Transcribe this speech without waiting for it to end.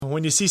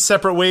when you see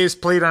Separate Ways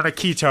played on a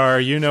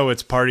keytar, you know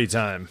it's party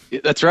time.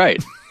 That's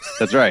right.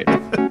 That's right.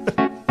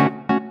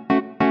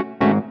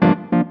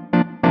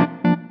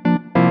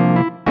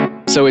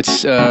 So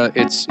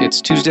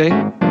it's Tuesday.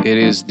 It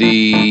is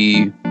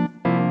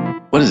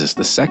what is this?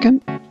 The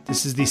 2nd?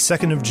 This is the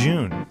 2nd of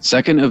June.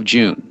 2nd of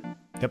June.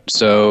 Yep.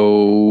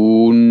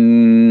 So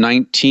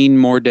 19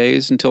 more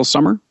days until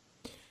summer?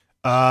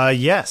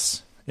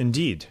 Yes,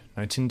 indeed.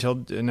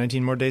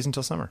 19 more days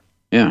until summer.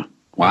 Yeah.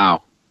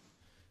 Wow.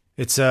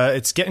 It's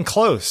getting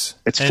close.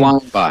 It's flying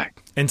by.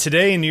 And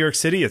today in New York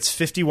City, it's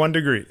 51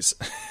 degrees.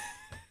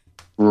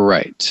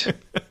 Right.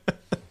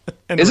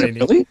 And is rainy.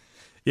 it really?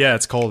 Yeah,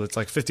 it's cold. It's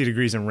like 50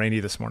 degrees and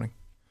rainy this morning.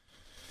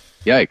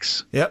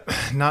 Yikes. Yep,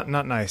 not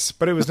nice.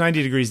 But it was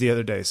 90 degrees the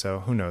other day, so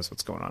who knows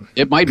what's going on.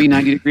 It might be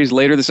 90 degrees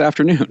later this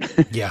afternoon.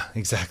 Yeah,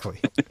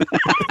 exactly.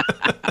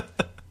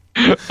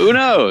 Who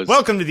knows?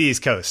 Welcome to the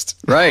East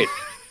Coast. Right.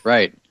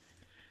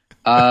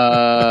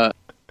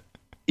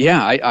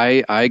 Yeah,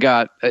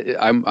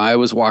 I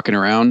was walking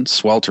around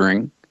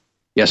sweltering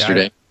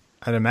yesterday. Yeah,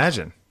 I'd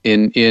imagine.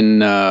 In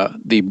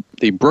the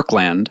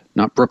Brookland,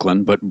 not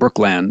Brooklyn, but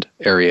Brookland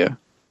area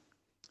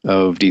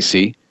of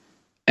DC,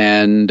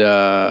 and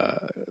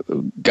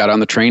got on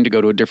the train to go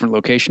to a different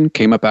location,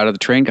 came up out of the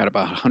train, got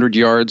about 100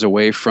 yards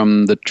away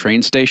from the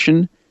train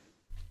station,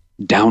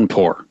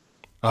 downpour.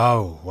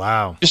 Oh,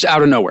 wow. Just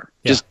out of nowhere.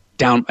 Yeah. Just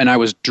down, and I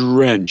was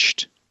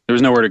drenched. There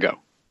was nowhere to go.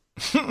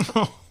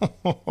 So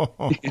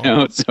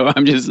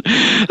I'm just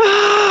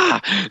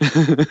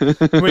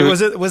Wait,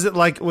 was it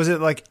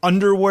like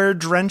underwear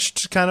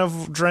drenched, kind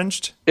of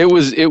drenched? It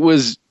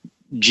was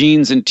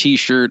jeans and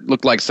t-shirt,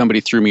 looked like somebody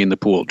threw me in the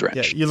pool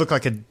drenched. Yeah, you look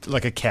like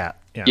a cat.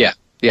 Yeah,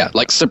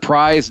 like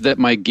surprised that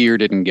my gear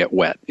didn't get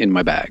wet in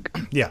my bag.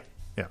 Yeah.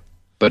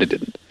 But it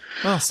didn't.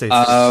 Well, safe.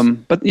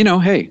 But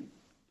hey,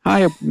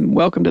 hi,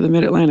 welcome to the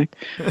Mid-Atlantic.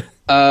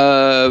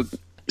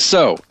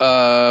 So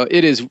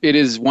it is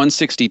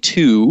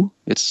 162.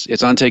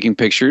 It's on Taking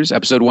Pictures,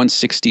 episode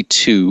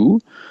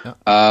 162.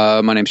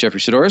 Yeah. My name's Jeffrey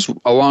Sidoris.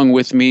 Along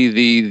with me,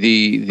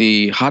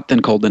 the hot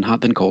then cold,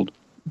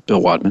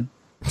 Bill Wadman.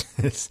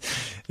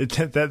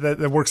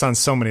 That works on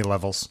so many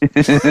levels.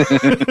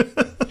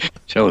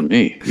 Telling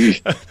me.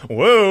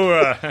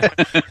 Whoa!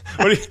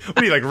 What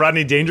are you like,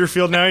 Rodney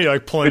Dangerfield now? You're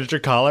like pulling at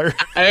your collar.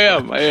 I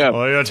am.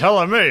 Well, you're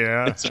telling me.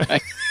 Yeah. That's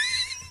right.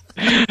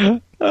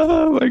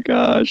 Oh my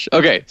gosh.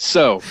 Okay,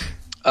 so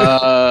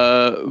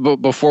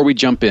before we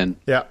jump in,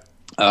 yeah,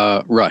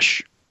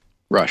 Rush.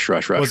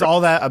 Was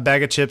all that a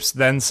bag of chips,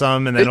 then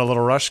some, and then a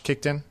little Rush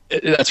kicked in?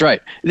 That's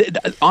right.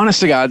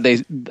 Honest to God,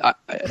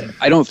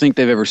 I don't think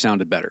they've ever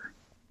sounded better.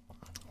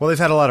 Well, they've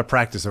had a lot of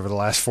practice over the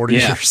last 40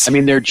 years. I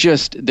mean,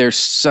 they're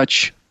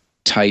such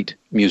tight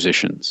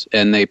musicians,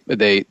 and they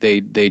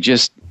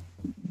just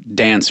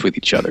dance with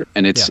each other,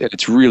 and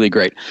it's really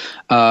great.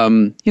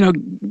 Can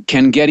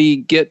Getty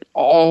get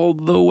all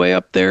the way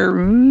up there?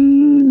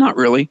 Not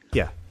really.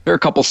 Yeah. There are a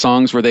couple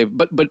songs where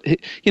but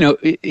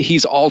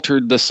he's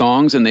altered the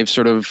songs, and they've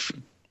sort of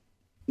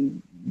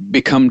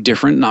become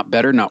different, not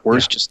better, not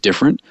worse, just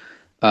different.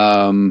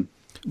 When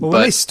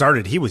they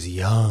started, he was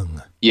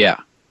young. Yeah.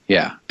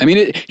 I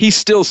mean, he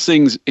still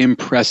sings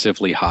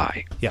impressively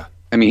high. Yeah.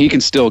 I mean, he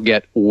can still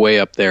get way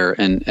up there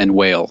and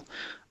wail.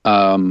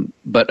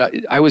 But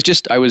I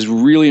was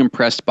really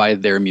impressed by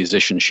their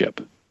musicianship,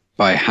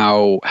 by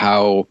how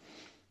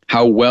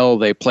well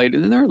they played.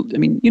 And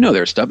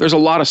their stuff. There's a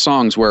lot of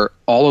songs where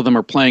all of them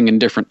are playing in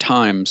different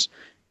times,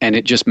 and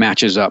it just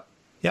matches up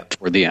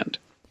toward the end.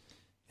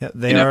 Yeah,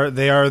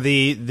 they are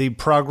the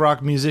prog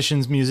rock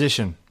musician's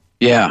musician.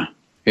 Yeah.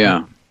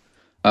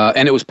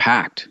 And it was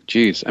packed.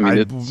 Jeez, I mean,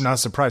 I'm not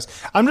surprised.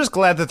 I'm just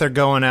glad that they're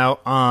going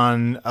out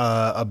on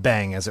a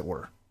bang, as it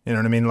were. You know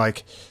what I mean?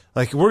 Like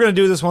we're going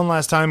to do this one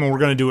last time, and we're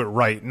going to do it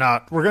right.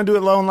 Not we're going to do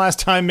it low and last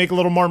time, make a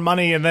little more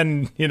money, and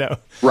then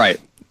right.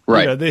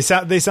 They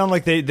sound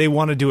like they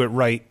want to do it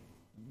right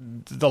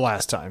the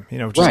last time.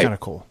 Which is kind of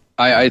cool.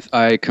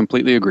 I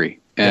completely agree.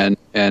 And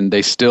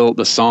they still,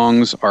 the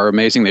songs are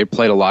amazing. They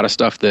played a lot of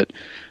stuff that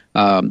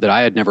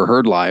I had never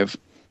heard live.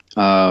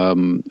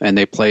 And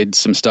they played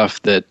some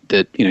stuff that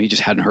you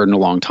just hadn't heard in a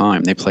long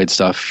time. They played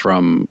stuff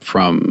from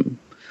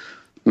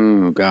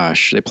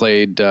they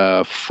played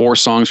 4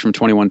 songs from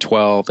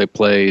 2112. They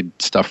played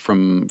stuff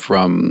from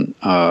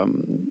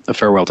A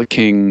Farewell to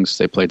Kings.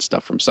 They played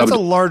stuff from That's a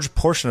large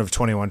portion of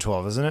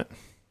 2112, isn't it?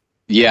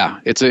 Yeah,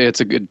 it's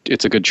a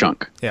good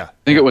chunk. Yeah, I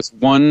think it was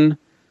 1,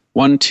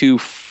 2,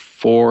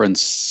 4, and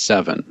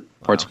 7.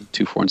 Parts 1,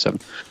 2, 4, and 7.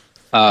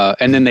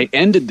 And then they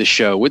ended the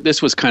show with,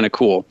 this was kind of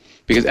cool,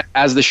 because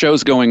as the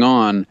show's going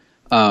on,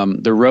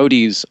 the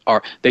roadies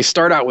they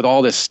start out with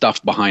all this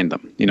stuff behind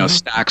them,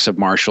 stacks of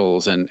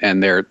Marshalls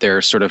and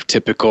their sort of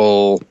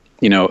typical,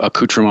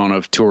 accoutrement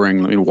of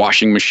touring,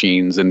 washing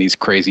machines and these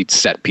crazy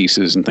set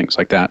pieces and things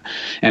like that.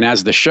 And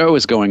as the show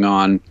is going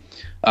on,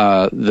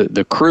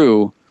 the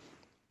crew,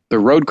 the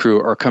road crew,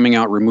 are coming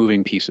out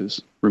removing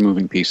pieces.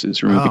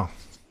 Oh.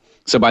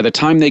 So by the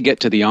time they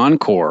get to the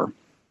encore,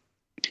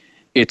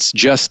 it's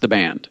just the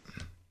band.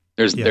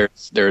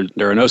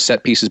 There are no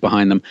set pieces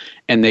behind them,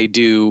 and they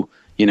do,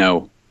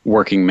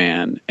 Working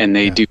Man, and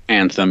they do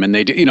Anthem, and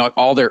they do,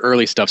 all their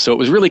early stuff. So it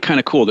was really kind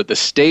of cool that the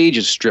stage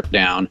is stripped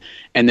down,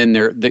 and then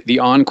the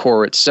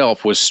encore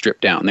itself was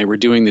stripped down. They were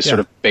doing this sort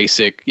of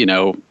basic,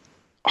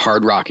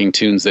 hard rocking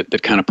tunes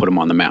that kind of put them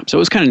on the map. So it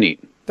was kind of neat.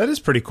 That is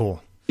pretty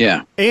cool.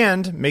 Yeah.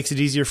 And makes it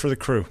easier for the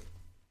crew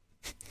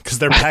because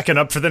they're packing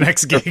up for the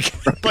next gig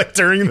like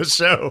during the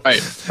show.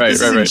 Right.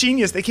 This is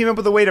ingenious. They came up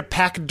with a way to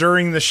pack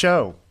during the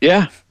show.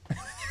 Yeah.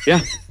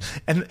 Yeah.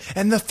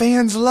 And the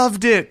fans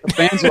loved it. The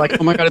fans are like,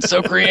 oh my God, it's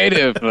so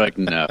creative. We're like,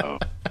 no,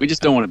 we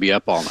just don't want to be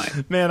up all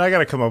night. Man, I got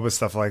to come up with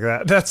stuff like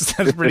that. That's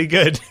pretty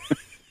good.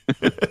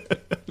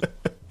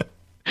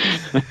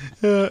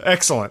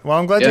 Excellent. Well,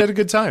 I'm glad you had a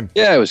good time.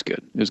 Yeah, it was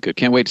good. It was good.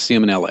 Can't wait to see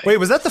him in LA. Wait,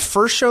 was that the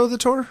first show of the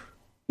tour?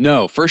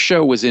 No, first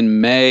show was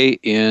in May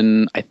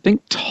in, I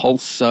think,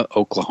 Tulsa,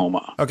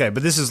 Oklahoma. Okay,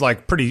 but this is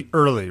like pretty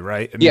early,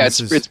 right? I mean, yeah,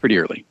 it's pretty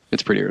early.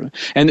 It's pretty early.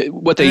 And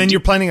then you're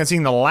planning on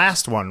seeing the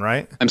last one,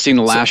 right? I'm seeing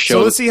the last show.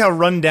 So let's see how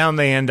run down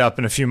they end up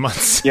in a few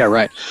months. Yeah,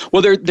 right.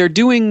 Well, they're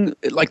doing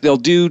they'll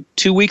do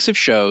 2 weeks of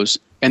shows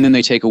and then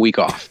they take a week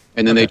off,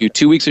 and then they do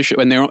 2 weeks of show,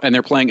 and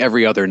they're playing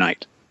every other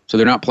night. So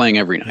they're not playing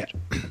every night.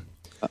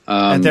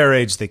 At their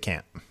age, they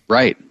can't.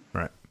 Right.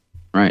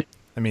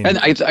 I mean, and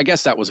I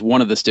guess that was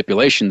one of the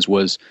stipulations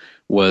was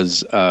they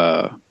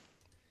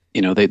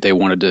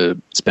wanted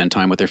to spend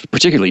time with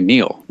particularly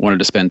Neil wanted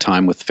to spend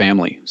time with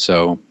family.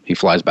 So he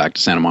flies back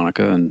to Santa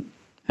Monica and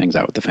hangs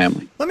out with the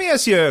family. Let me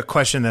ask you a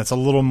question that's a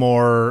little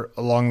more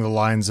along the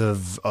lines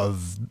of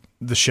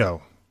the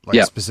show,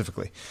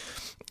 specifically.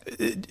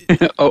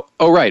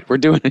 oh, right. We're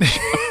doing it.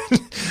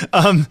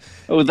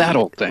 That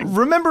old thing.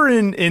 Remember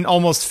in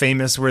Almost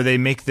Famous where they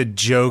make the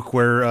joke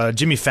where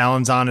Jimmy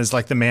Fallon's on as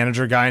like the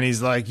manager guy, and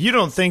he's like, you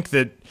don't think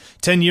that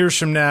 10 years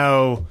from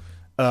now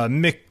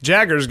Mick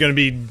Jagger's going to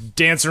be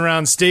dancing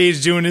around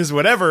stage doing his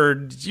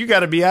whatever? You got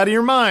to be out of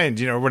your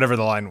mind, whatever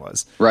the line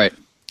was. Right.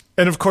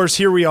 And of course,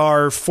 here we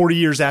are 40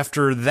 years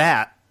after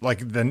that,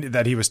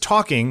 that he was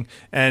talking,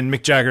 and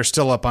Mick Jagger's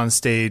still up on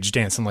stage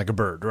dancing like a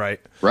bird, right?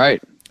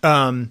 Right.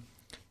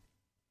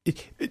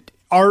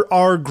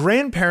 Our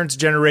grandparents'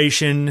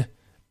 generation,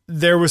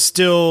 there was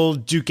still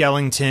Duke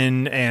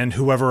Ellington and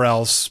whoever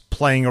else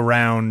playing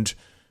around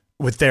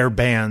with their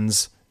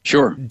bands.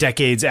 Sure.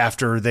 Decades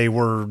after they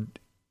were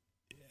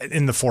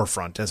in the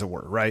forefront, as it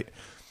were, right?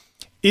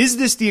 Is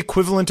this the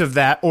equivalent of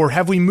that, or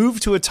have we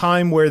moved to a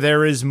time where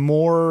there is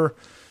more,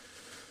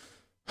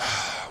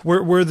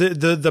 where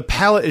the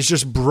palette is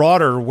just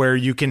broader, where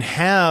you can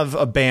have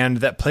a band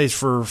that plays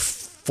for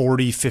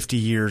 40, 50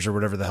 years or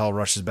whatever the hell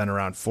Rush has been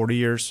around, 40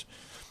 years?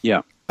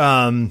 Yeah.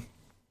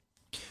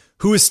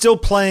 Who is still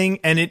playing,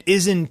 and it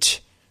isn't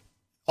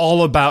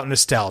all about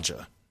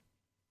nostalgia?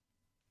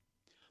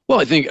 Well,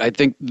 I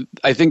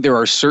think there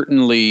are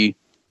certainly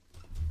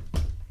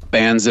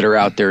bands that are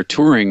out there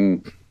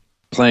touring,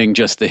 playing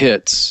just the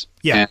hits.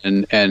 Yeah.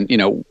 And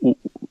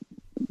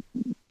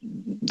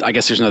I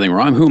guess there's nothing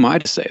wrong. Who am I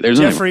to say? There's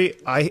Jeffrey,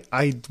 I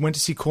went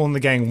to see Kool and the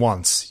Gang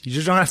once. You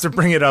just don't have to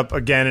bring it up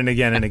again and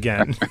again and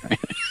again.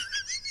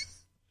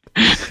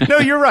 No,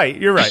 you're right.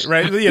 Right.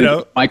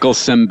 Michael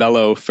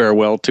Sembello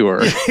farewell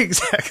tour.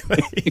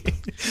 Exactly.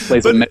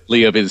 Plays a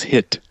medley of his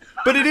hit.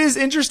 But it is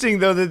interesting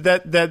though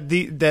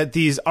that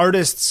these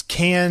artists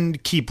can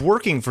keep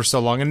working for so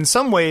long, and in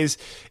some ways,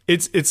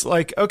 it's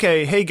like,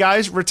 okay, hey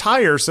guys,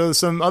 retire so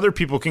some other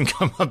people can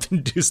come up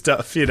and do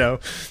stuff,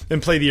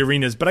 and play the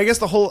arenas. But I guess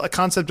the whole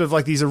concept of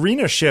like these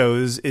arena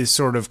shows is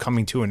sort of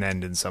coming to an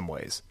end in some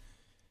ways.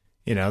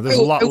 There's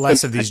a lot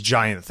less of these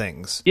giant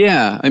things.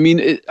 Yeah, I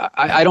mean,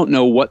 I don't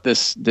know what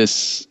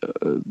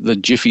the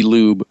Jiffy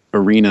Lube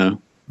arena.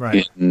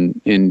 Right.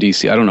 In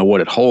DC, I don't know what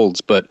it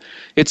holds, but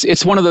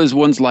it's one of those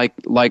ones like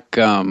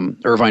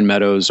Irvine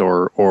Meadows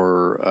or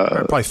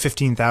probably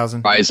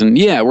 15,000. Horizon,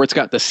 where it's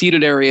got the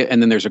seated area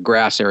and then there's a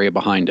grass area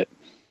behind it.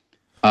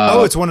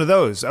 It's one of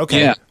those.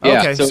 Okay, yeah.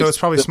 Okay, so it's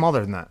probably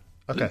smaller than that.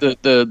 Okay.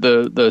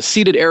 The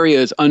seated area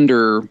is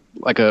under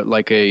like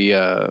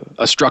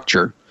a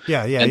structure.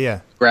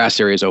 Yeah. Grass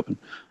area is open,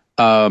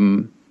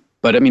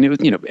 but I mean, it was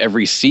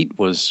every seat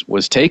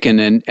was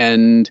taken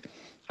and.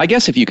 I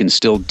guess if you can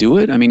still do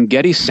it. I mean,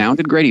 Geddy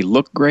sounded great. He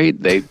looked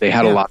great. They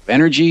had a lot of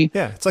energy.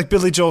 Yeah, it's like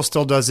Billy Joel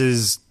still does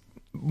his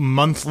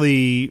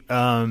monthly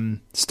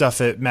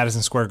stuff at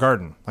Madison Square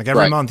Garden. Like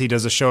every month he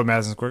does a show at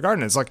Madison Square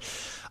Garden. It's like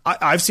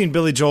I've seen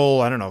Billy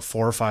Joel, I don't know,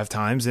 4 or 5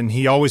 times, and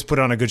he always put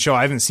on a good show.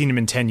 I haven't seen him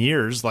in 10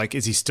 years. Like,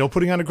 is he still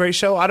putting on a great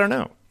show? I don't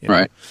know.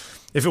 Right.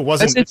 If it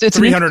wasn't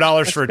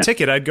 $300 for a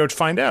ticket, I'd go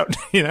find out.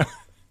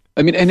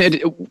 I mean, and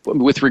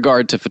with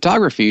regard to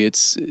photography,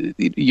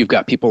 you've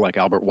got people like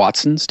Albert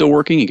Watson still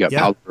working. You got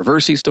Paolo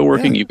Reversi still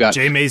working. You've got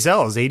Jay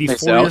Maisel is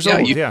 84 years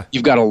old.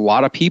 You've got a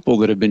lot of people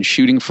that have been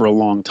shooting for a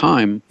long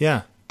time.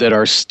 Yeah. That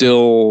are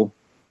still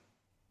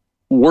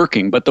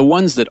working, but the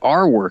ones that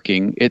are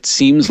working, it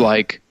seems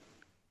like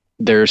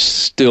they're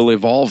still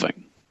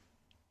evolving.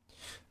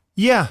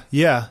 Yeah.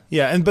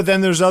 But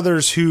then there's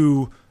others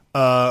who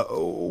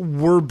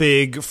were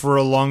big for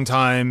a long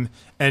time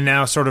and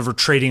now sort of are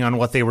trading on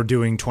what they were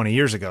doing 20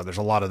 years ago. There's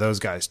a lot of those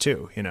guys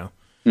too, you know.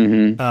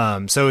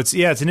 So it's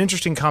an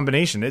interesting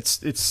combination.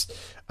 It's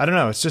I don't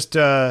know. It's just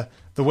the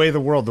way of the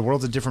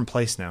world's a different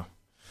place now.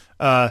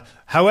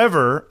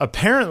 However,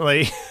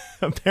 apparently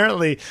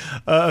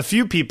a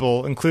few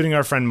people, including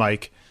our friend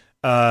Mike,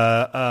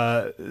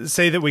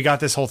 say that we got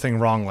this whole thing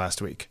wrong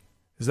last week.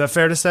 Is that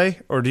fair to say,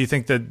 or do you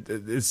think that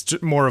it's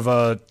more of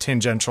a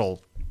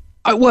tangential?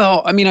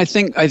 Well, I mean, I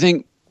think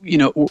you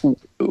know,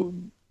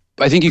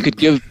 I think you could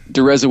give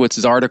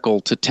Derezowitz's article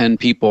to 10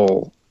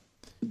 people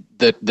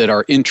that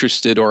are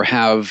interested or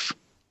have,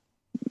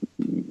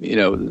 you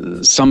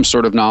know, some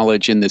sort of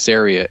knowledge in this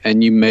area,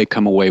 and you may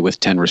come away with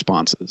 10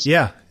 responses.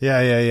 Yeah.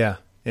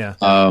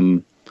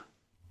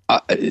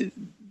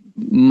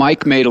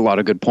 Mike made a lot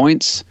of good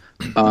points.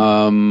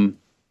 I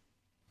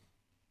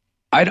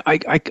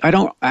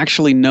don't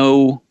actually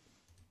know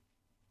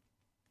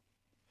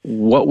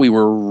what we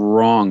were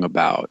wrong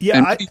about.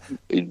 Yeah,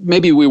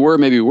 maybe we were,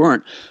 maybe we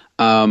weren't.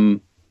 Well,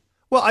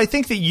 I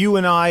think that you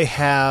and I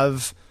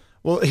have.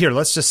 Well, here,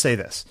 let's just say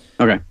this.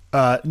 Okay.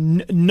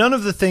 None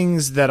of the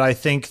things that I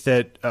think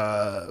that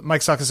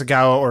Mike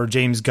Sakasagawa or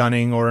James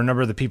Gunning or a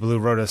number of the people who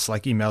wrote us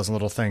like emails and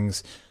little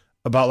things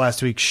about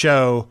last week's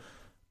show,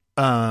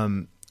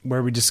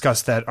 where we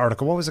discussed that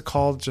article. What was it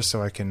called? Just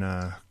so I can.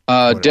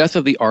 Death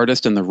of the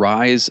Artist and the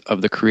Rise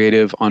of the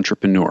Creative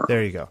Entrepreneur.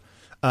 There you go.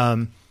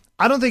 I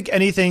don't think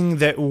anything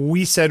that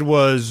we said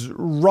was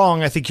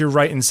wrong. I think you're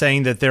right in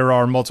saying that there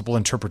are multiple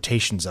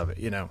interpretations of it,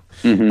 you know.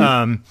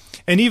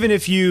 And even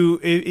if you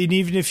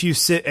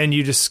sit and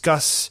you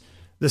discuss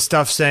the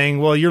stuff saying,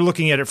 well, you're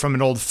looking at it from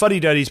an old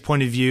fuddy-duddy's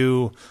point of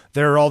view,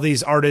 there are all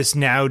these artists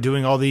now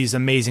doing all these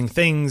amazing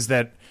things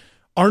that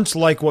aren't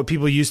like what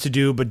people used to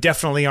do, but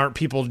definitely aren't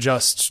people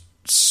just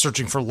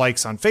searching for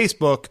likes on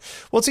Facebook.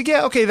 Well, it's like,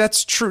 yeah, okay,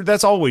 that's true.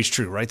 That's always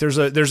true, right? There's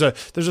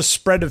a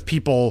spread of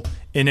people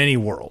in any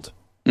world.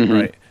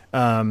 Right.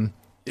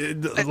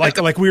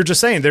 Like we were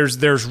just saying,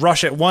 there's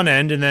Rush at one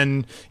end, and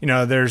then, you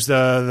know, there's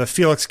the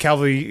Felix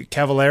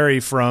Cavalieri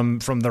from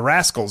the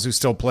Rascals, who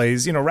still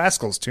plays, you know,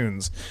 Rascals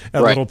tunes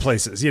at little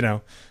places, you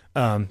know.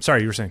 Sorry,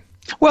 you were saying.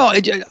 Well,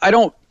 I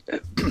don't.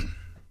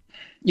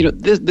 You know,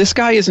 this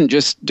guy isn't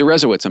just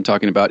Derezowitz I'm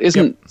talking about.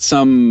 Isn't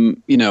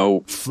some, you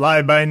know,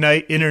 fly by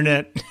night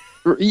internet.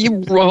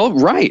 Well,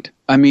 right.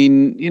 I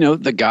mean, you know,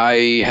 the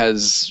guy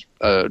has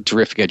a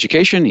terrific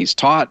education. He's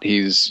taught.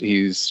 He's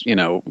you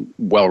know,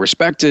 well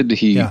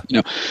respected. You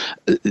know,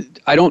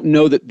 I don't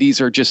know that these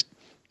are just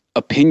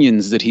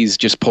opinions that he's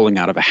just pulling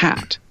out of a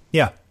hat.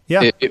 Yeah.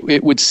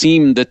 It would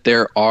seem that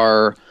there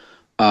are,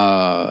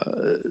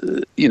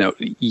 you know,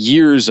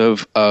 years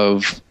of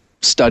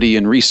study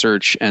and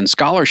research and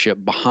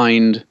scholarship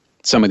behind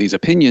some of these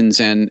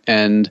opinions, and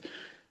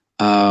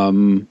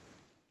you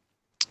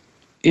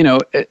know.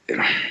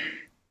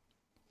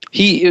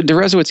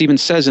 Derezowitz even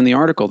says in the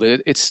article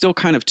that it's still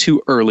kind of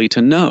too early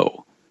to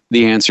know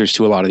the answers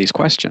to a lot of these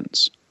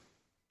questions.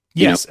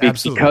 Yes, you know,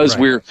 absolutely. Because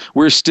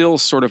we're still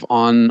sort of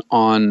on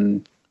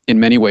in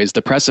many ways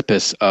the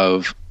precipice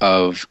of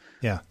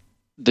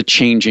the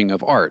changing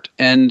of art.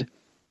 And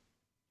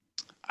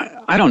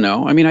I don't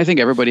know. I mean, I think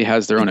everybody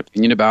has their own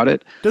opinion about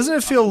it. Doesn't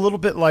it feel a little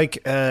bit like,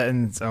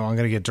 and I'm going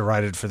to get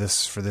derided for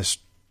this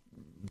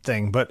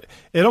thing, but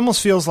it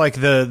almost feels like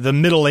the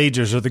Middle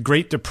Ages or the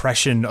Great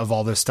Depression of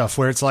all this stuff,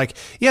 where it's like,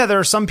 yeah, there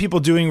are some people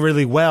doing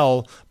really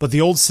well, but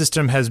the old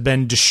system has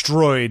been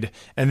destroyed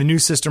and the new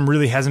system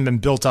really hasn't been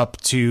built up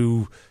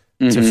to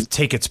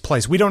take its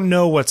place. We don't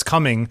know what's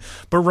coming,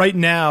 but right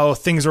now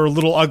things are a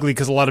little ugly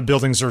because a lot of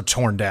buildings are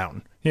torn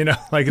down, you know,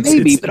 like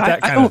it's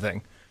that kind of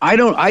thing.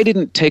 I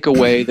didn't take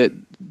away that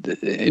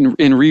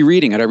in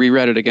rereading it. I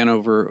reread it again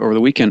over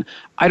the weekend.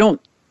 I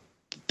don't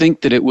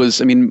think that it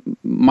was, I mean,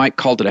 Mike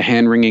called it a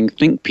hand-wringing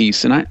think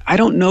piece, and I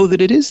don't know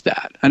that it is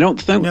that. I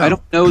don't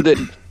know that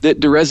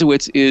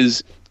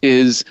Derezowitz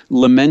is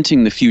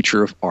lamenting the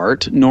future of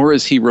art, nor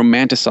is he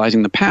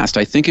romanticizing the past.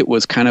 I think it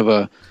was kind of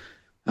a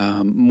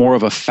more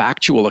of a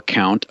factual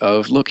account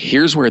of, look,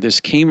 here's where this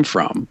came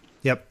from.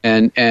 Yep.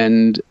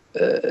 And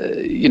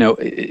you know,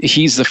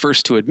 he's the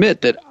first to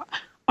admit that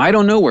I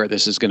don't know where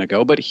this is going to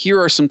go, but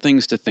here are some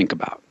things to think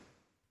about.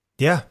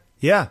 Yeah.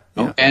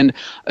 And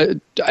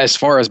as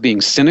far as being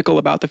cynical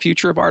about the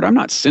future of art, I'm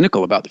not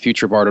cynical about the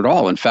future of art at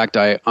all. In fact,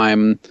 I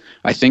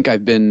think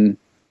I've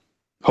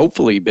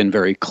hopefully been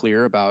very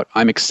clear about,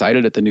 I'm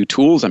excited at the new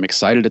tools. I'm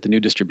excited at the new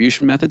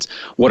distribution methods.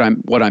 What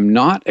I'm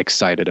not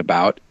excited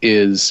about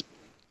is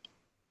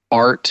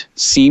art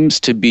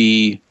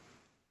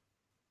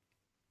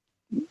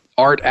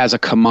as a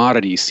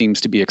commodity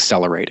seems to be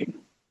accelerating.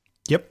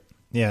 Yep.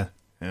 Yeah.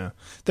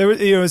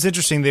 It was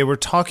interesting. They were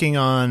talking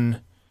on,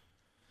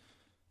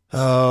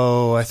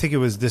 I think it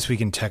was This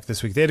Week in Tech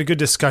this week. They had a good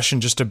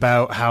discussion just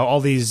about how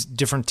all these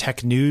different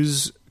tech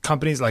news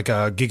companies like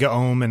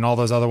GigaOM and all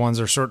those other ones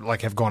are sort of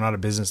like have gone out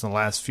of business in the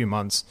last few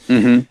months.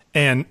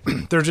 And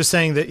they're just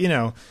saying that, you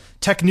know,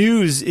 tech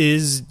news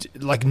is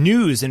like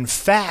news and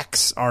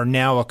facts are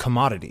now a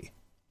commodity,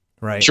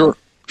 right? Sure.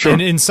 Sure. And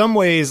in some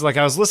ways, like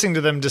I was listening to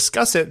them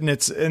discuss it,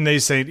 and they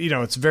say,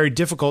 it's very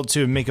difficult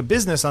to make a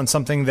business on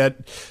something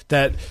that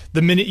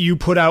the minute you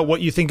put out what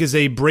you think is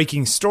a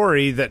breaking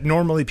story that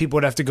normally people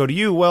would have to go to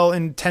you, well,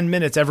 in 10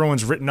 minutes,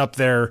 everyone's written up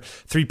their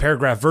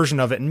 3-paragraph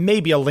version of it and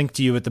maybe a link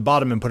to you at the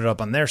bottom and put it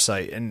up on their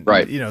site. And,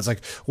 right. It's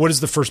like, what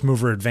is the first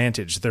mover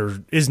advantage? There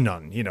is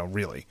none,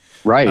 really.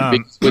 Right.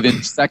 Because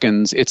within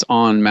seconds, it's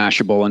on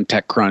Mashable and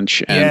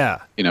TechCrunch and,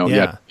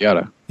 yada,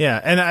 yada. Yeah,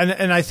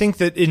 and I think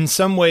that in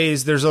some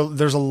ways there's a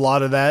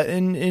lot of that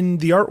in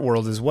the art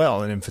world as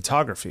well, and in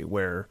photography,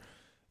 where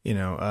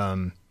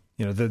the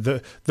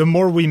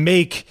more we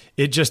make,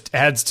 it just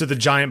adds to the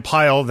giant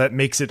pile that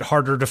makes it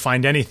harder to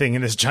find anything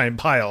in this giant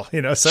pile.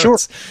 So sure.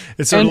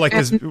 it's sort of like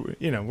this.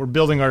 We're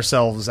building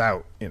ourselves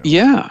out.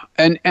 Yeah,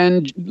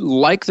 and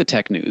like the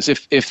tech news,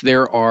 if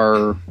there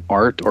are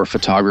art or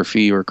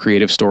photography or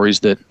creative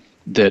stories that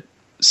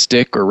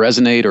stick or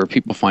resonate or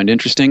people find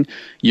interesting,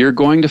 you're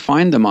going to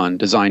find them on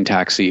Design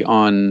Taxi,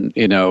 on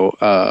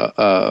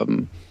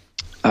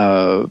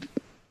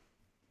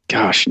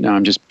gosh, now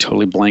I'm just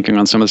totally blanking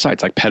on some of the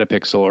sites like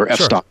Petapixel or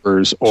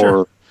Fstoppers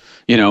or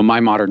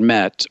My Modern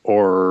Met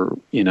or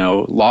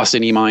Lost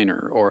in E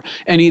Minor or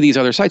any of these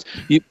other sites.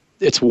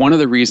 It's one of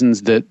the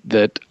reasons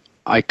that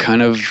I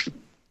kind of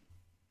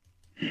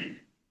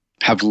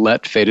have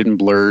let Faded and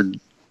Blurred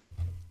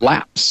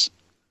lapse.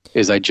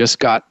 Is I just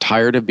got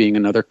tired of being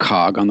another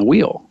cog on the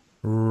wheel.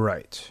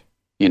 Right.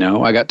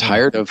 I got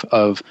tired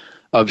of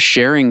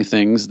sharing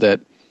things that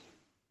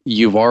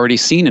you've already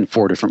seen in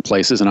 4 different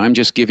places, and I'm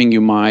just giving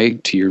you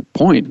to your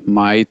point,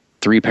 my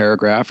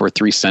 3-paragraph or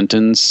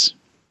 3-sentence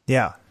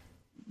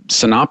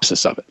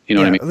synopsis of it. You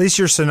know what I mean? At least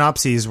your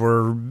synopses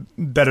were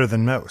better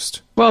than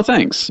most. Well,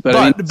 thanks.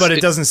 But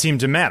it doesn't seem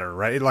to matter,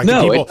 right? Like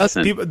no, it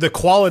doesn't. The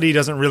quality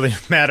doesn't really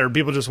matter.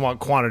 People just want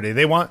quantity.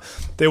 They want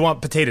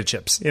potato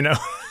chips,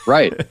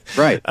 Right.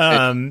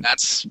 And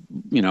that's,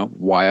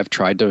 why I've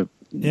tried to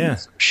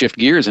shift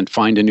gears and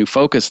find a new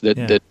focus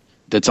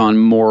that's on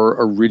more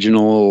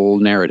original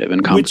narrative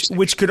and conversation.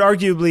 Which could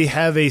arguably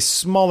have a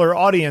smaller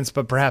audience,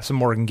 but perhaps a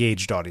more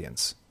engaged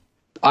audience.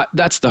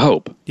 That's the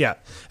hope. Yeah.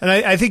 And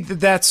I think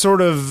that's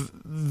sort of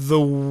the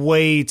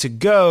way to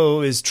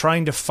go, is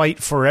trying to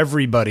fight for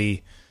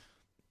everybody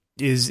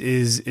is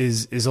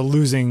a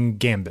losing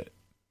gambit.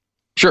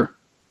 Sure.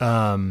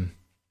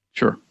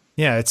 Sure.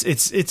 Yeah,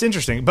 it's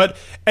interesting. But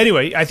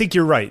anyway, I think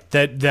you're right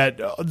that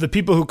the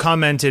people who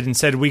commented and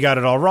said we got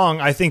it all wrong,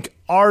 I think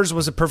ours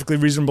was a perfectly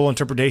reasonable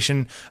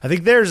interpretation. I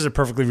think theirs is a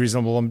perfectly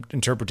reasonable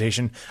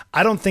interpretation.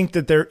 I don't think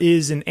that there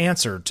is an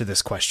answer to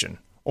this question.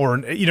 Or,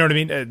 you know what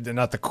I mean?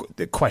 Not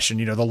the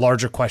question, the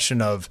larger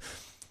question of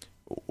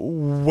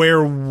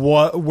where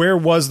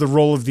was the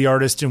role of the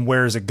artist and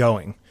where is it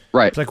going?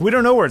 Right. It's like, we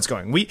don't know where it's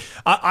going.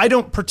 I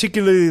don't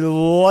particularly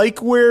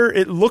like where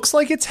it looks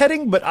like it's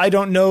heading, but I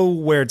don't know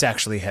where it's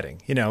actually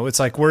heading. It's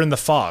like we're in the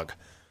fog.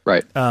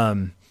 Right.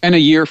 And a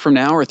year from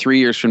now or 3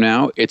 years from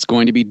now, it's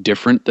going to be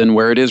different than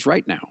where it is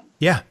right now.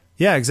 Yeah.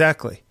 Yeah,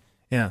 exactly.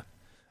 Yeah.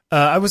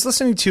 I was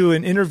listening to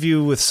an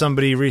interview with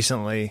somebody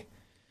recently,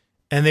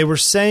 and they were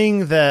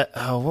saying that,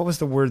 what was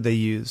the word they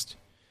used?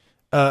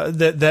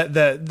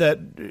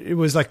 That it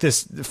was like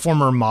this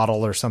former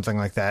model or something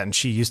like that, and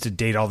she used to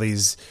date all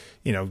these,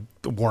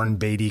 Warren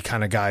Beatty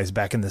kind of guys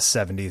back in the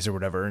 70s or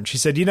whatever. And she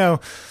said,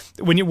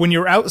 when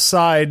you're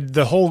outside,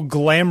 the whole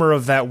glamour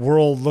of that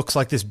world looks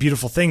like this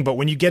beautiful thing, but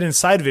when you get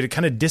inside of it, it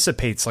kind of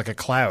dissipates like a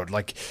cloud.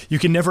 Like you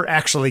can never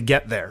actually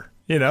get there.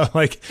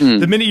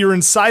 The minute you're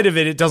inside of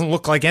it, it doesn't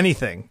look like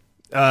anything.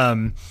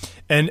 And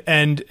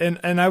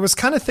I was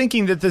kind of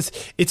thinking that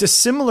it's a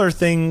similar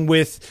thing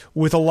with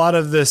a lot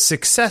of the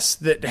success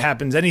that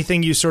happens,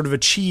 anything you sort of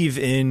achieve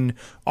in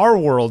our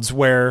worlds,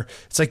 where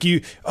it's like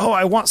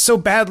I want so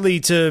badly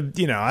to,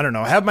 I don't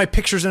know, have my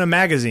pictures in a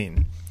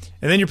magazine,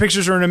 and then your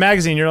pictures are in a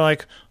magazine. You're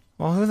like,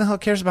 well, who the hell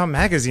cares about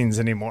magazines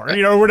anymore?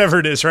 Or whatever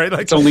it is, right?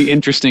 Like it's only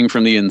interesting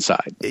from the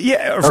inside.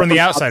 Yeah. Or from the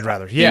outside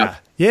rather. Yeah.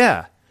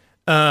 Yeah.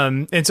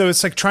 And so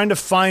it's like trying to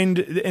find,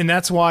 and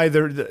that's why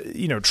they're,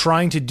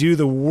 trying to do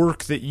the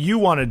work that you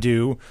want to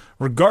do,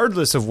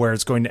 regardless of where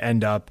it's going to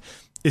end up,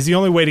 is the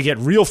only way to get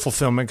real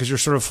fulfillment, because you're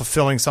sort of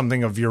fulfilling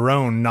something of your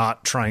own,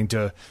 not trying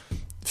to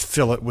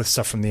fill it with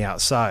stuff from the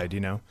outside,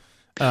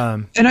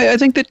 And I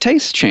think that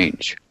tastes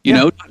change,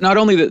 not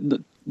only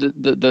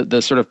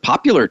the sort of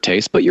popular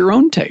taste, but your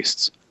own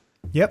tastes.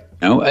 Yep.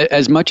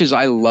 As much as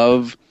I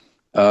love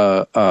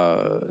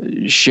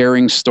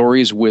sharing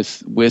stories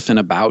with and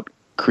about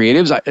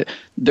creatives,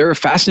 there are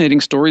fascinating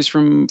stories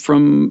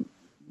from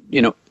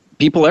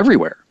people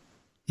everywhere.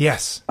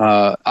 Yes.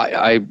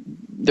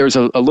 There's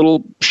a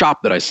little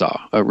shop that I saw,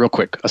 real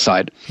quick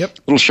aside. Yep.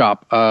 Little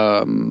shop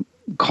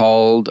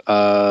called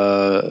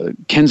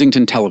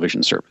Kensington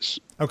Television Service.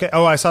 Okay.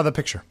 Oh, I saw the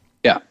picture.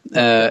 Yeah.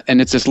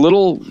 And it's this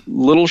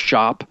little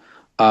shop,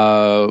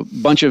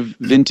 bunch of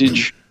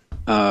vintage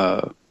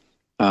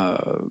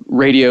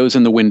radios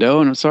in the window,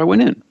 and so I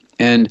went in.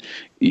 And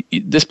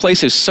this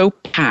place is so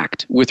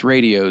packed with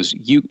radios,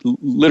 you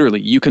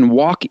can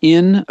walk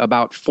in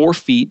about 4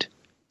 feet,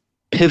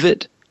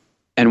 pivot,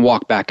 and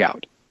walk back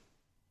out.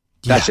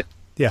 That's it.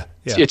 Yeah.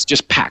 It's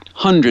just packed.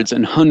 Hundreds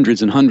and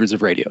hundreds and hundreds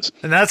of radios.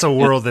 And that's a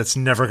world that's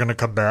never going to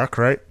come back,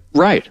 right?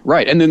 Right.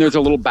 And then there's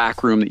a little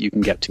back room that you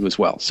can get to as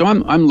well. So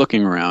I'm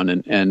looking around,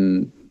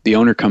 and the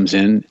owner comes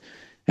in,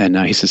 and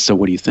he says, "So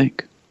what do you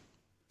think?"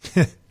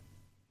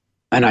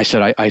 And I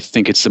said, I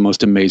think it's the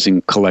most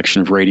amazing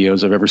collection of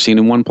radios I've ever seen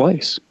in one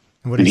place.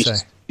 What did he say?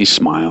 He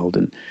smiled,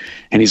 and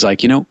he's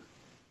like,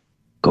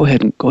 go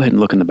ahead and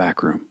look in the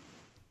back room.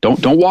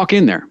 Don't walk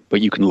in there,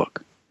 but you can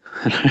look.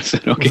 And I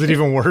said, okay. Was it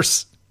even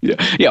worse?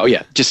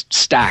 Yeah. Just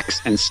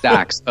stacks and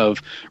stacks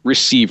of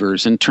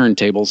receivers and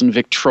turntables and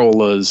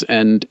Victrolas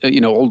and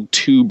old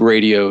tube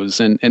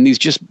radios and these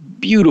just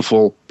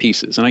beautiful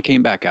pieces. And I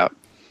came back out,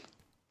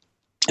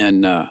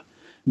 and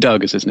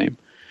Doug is his name,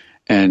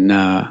 and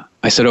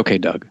I said, "Okay,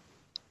 Doug,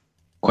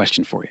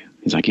 question for you."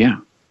 He's like, "Yeah."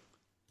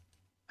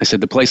 I said,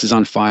 "The place is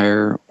on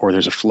fire, or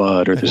there's a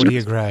flood, or there's." What do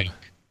you grab?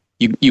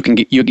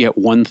 You get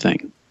one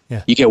thing.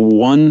 Yeah. You get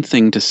one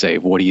thing to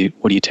save. What do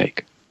you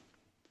take?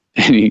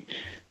 And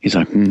he's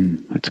like,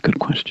 "That's a good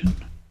question."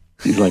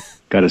 He's like,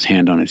 got his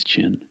hand on his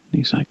chin. And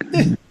he's like,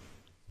 and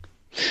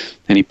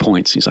he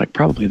points. He's like,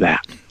 "Probably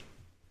that."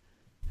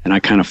 And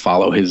I kind of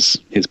follow his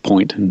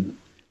point, and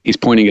he's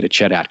pointing at a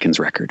Chet Atkins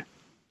record.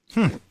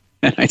 And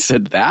I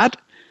said,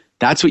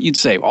 That's what you'd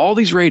save. All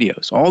these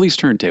radios, all these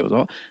turntables,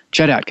 all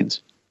Chet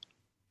Atkins.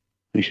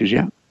 And he says,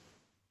 "Yeah,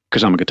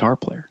 because I'm a guitar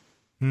player."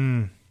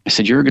 I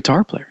said, "You're a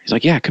guitar player?" He's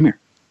like, "Yeah, come here.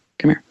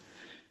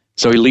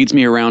 So he leads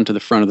me around to the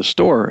front of the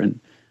store, and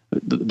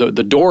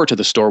the door to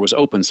the store was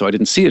open, so I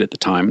didn't see it at the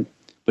time.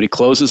 But he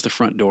closes the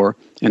front door,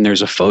 and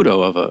there's a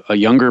photo of a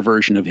younger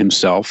version of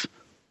himself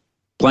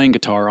playing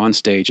guitar on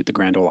stage at the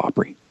Grand Ole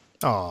Opry.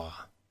 Oh.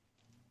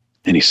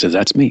 And he says,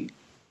 "That's me."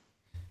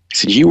 I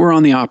said, "You were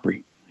on the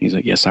Opry?" He's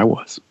like, "Yes, I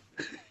was."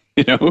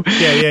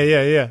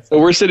 Yeah. So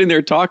we're sitting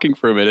there talking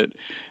for a minute,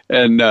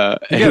 and you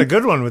got a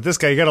good one with this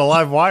guy. You got a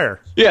live wire.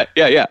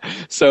 Yeah.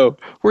 So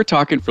we're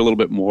talking for a little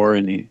bit more,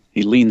 and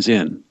he leans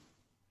in.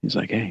 He's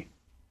like, "Hey,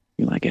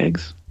 you like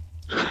eggs?"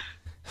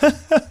 I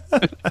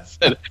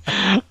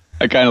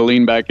kind of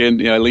leaned back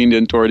in. I leaned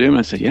in toward him. And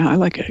I said, "Yeah, I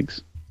like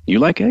eggs. You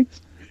like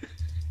eggs?"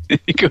 And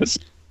he goes,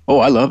 "Oh,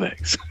 I love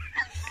eggs."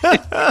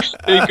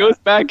 And he goes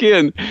back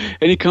in,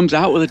 and he comes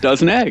out with a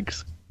dozen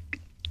eggs.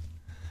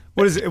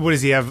 What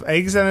does he have,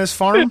 eggs on his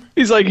farm?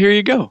 He's like, "Here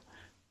you go."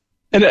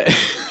 And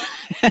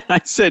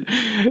I said,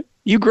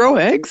 "You grow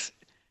eggs?"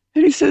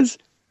 And he says,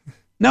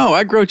 "No,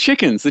 I grow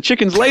chickens. The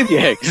chickens lay the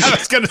eggs." I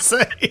was going to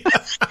say.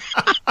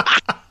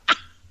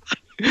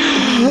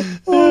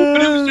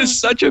 But it was just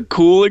such a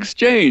cool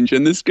exchange.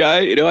 And this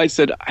guy, I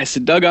said,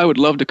 "Doug, I would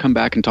love to come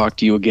back and talk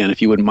to you again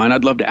if you wouldn't mind.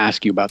 I'd love to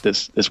ask you about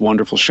this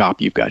wonderful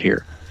shop you've got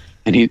here."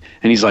 And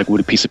he's like,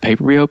 "Would a piece of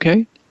paper be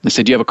okay?" I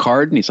said, "Do you have a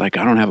card?" And he's like,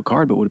 "I don't have a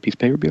card, but would a piece of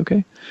paper be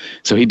okay?"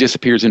 So he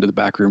disappears into the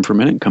back room for a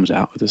minute and comes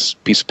out with this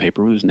piece of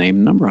paper with his name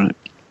and number on it.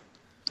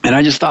 And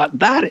I just thought,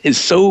 that is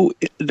so...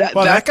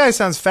 that guy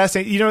sounds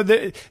fascinating.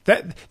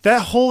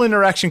 That whole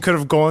interaction could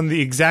have gone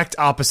the exact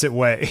opposite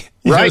way.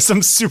 Right.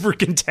 Some super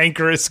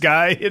cantankerous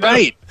guy.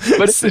 Right.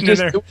 But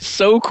it was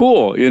so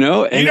cool, And,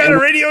 you got a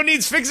radio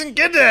needs fixing?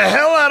 Get the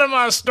hell out of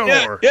my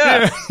store.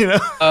 Yeah.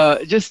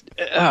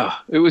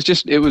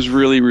 It was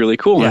really, really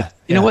cool. Yeah.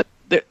 You know what?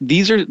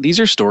 These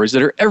are stories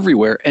that are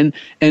everywhere, and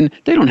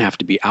they don't have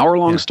to be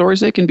hour-long stories.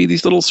 They can be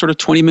these little sort of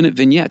 20-minute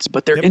vignettes,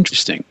 but they're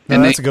interesting. No,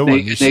 and that's a good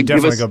one. You should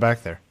definitely go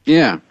back there.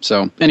 Yeah.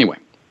 So anyway,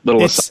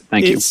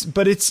 thank you.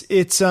 But it's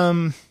it's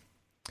like,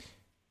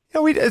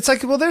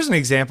 well, there's an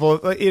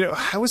example.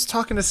 I was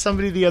talking to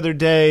somebody the other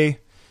day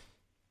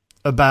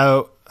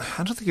about,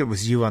 I don't think it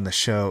was you on the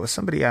show, it was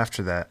somebody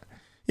after that.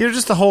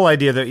 Just the whole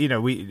idea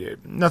that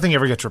nothing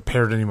ever gets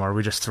repaired anymore.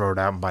 We just throw it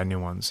out and buy new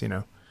ones.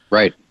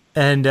 Right.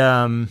 And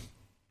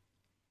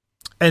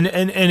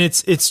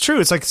it's true.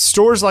 It's like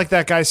stores like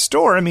that guy's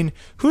store. I mean,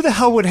 who the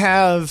hell would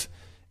have,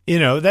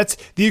 that's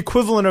the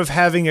equivalent of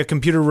having a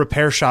computer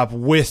repair shop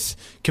with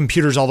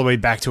computers all the way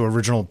back to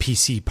original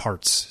PC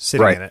parts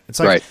sitting in it.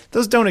 It's like,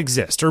 those don't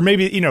exist. Or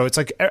maybe, it's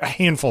like a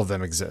handful of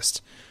them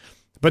exist,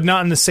 but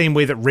not in the same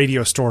way that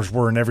radio stores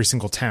were in every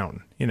single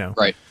town,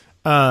 Right.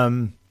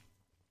 And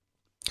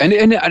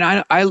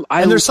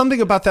there's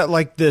something about that,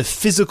 like the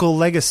physical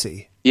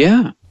legacy.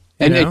 Yeah.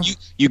 And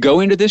you go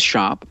into this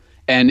shop,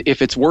 and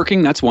if it's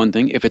working, that's one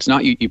thing. If it's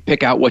not, you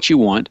pick out what you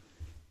want,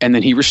 and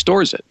then he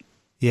restores it.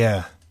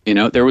 Yeah.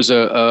 There was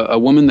a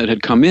woman that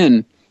had come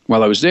in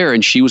while I was there,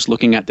 and she was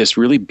looking at this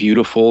really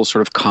beautiful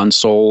sort of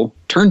console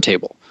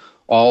turntable.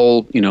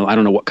 All, I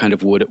don't know what kind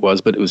of wood it was,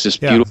 but it was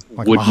just beautiful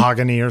like wood.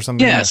 Mahogany or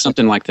something. Yeah,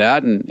 something like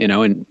that. And,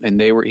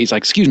 and he's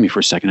like, "Excuse me for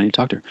a second, I need to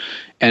talk to her."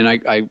 And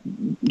I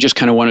just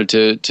kind of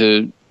wanted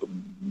to,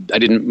 I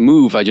didn't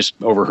move. I just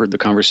overheard the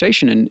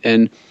conversation,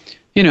 and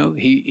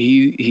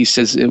he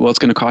says, "Well, it's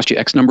going to cost you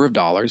X number of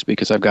dollars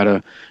because I've got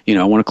to,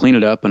 I want to clean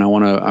it up, and I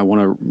want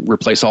to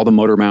replace all the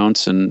motor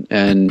mounts and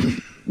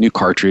new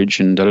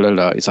cartridge and da da da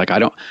da." It's like, I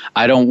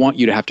don't want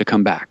you to have to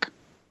come back.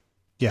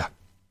 Yeah.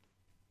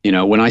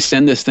 When I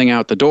send this thing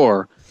out the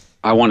door,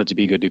 I want it to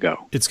be good to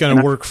go. It's going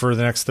to work for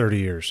the next 30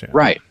 years. Yeah.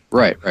 Right.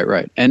 Right.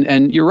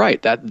 And you're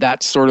right.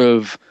 That sort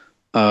of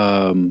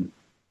I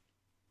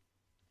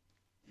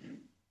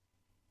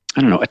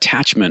don't know,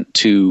 attachment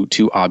to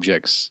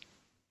objects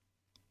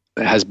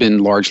has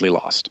been largely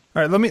lost.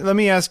 All right, let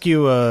me ask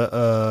you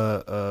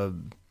a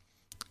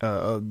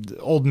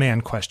old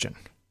man question.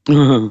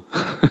 Hold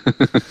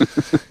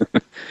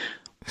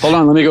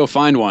on, let me go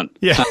find one.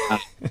 Yeah.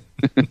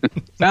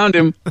 Found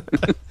him.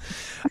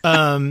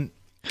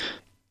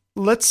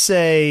 Let's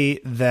say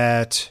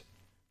that,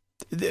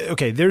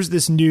 okay, there's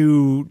this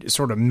new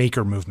sort of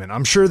maker movement.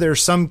 I'm sure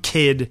there's some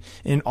kid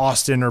in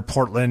Austin or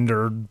Portland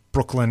or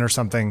Brooklyn or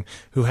something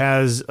who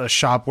has a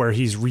shop where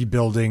he's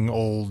rebuilding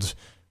old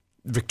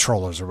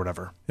Victrolas or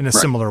whatever in a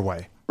similar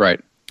way. Right.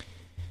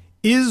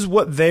 Is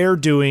what they're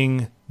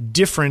doing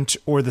different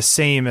or the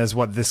same as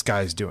what this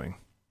guy's doing?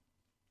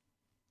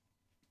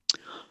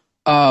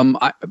 On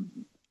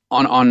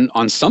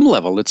some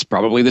level, it's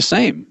probably the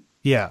same.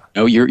 Yeah.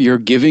 You know, you're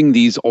giving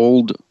these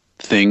old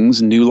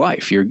things new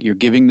life. You're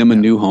giving them a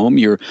new home.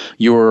 You're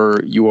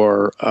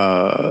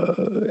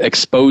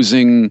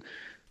exposing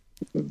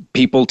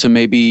people to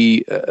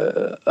maybe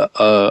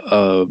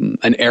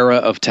an era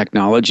of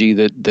technology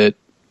that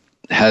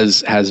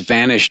has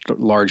vanished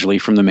largely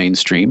from the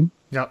mainstream.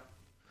 Yep.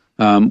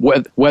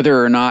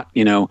 Whether or not,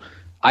 you know,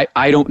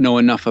 I don't know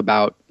enough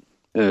about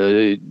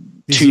these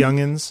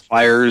youngins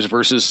fires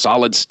versus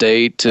solid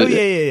state.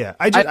 Yeah.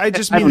 I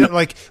just mean that,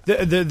 like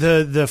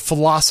the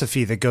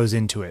philosophy that goes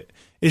into it.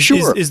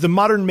 Is the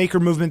modern maker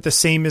movement the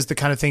same as the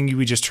kind of thing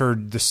we just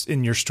heard this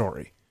in your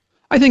story?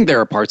 I think there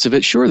are parts of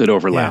it, sure, that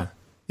overlap.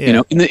 Yeah. You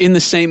know, in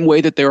the same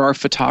way that there are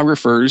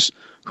photographers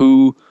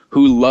who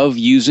love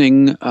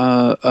using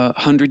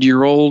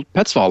 100-year-old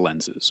Petzval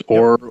lenses,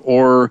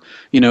 or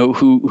you know,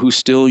 who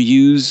still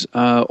use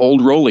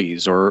old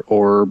Rolleis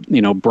or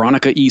you know,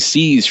 Bronica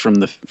ECs from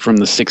the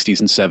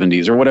 60s and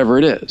 70s or whatever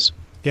it is.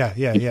 Yeah.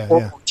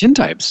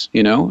 Tintypes,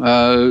 you know.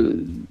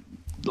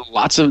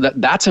 Lots of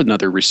that. That's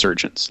another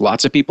resurgence.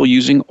 Lots of people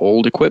using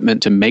old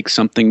equipment to make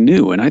something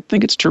new, and I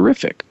think it's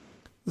terrific.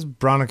 This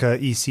Bronica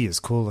EC is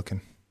cool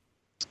looking.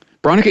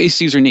 Bronica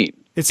ECs are neat.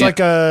 It's like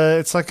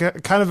a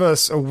kind of a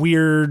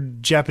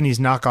weird Japanese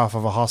knockoff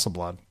of a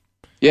Hasselblad.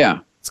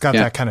 Yeah, it's got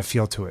that kind of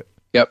feel to it.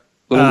 Yep,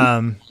 a little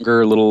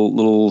longer,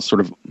 little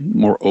sort of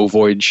more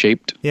ovoid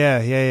shaped.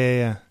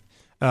 Yeah.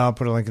 I'll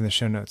put a link in the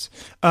show notes.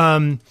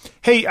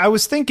 Hey, I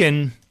was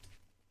thinking.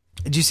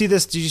 Did you see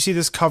this? Did you see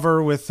this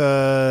cover with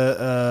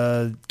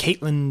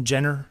Caitlyn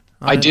Jenner?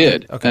 I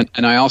did. Okay.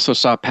 And I also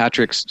saw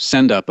Patrick's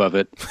send up of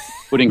it,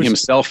 putting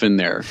himself in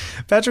there.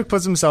 Patrick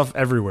puts himself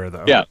everywhere,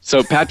 though. Yeah.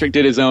 So Patrick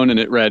did his own, and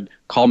it read,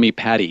 "Call me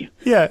Patty."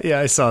 Yeah,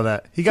 I saw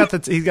that. He got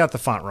the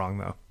font wrong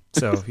though.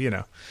 So you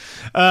know,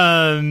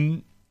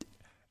 I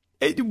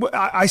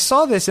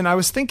saw this and I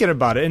was thinking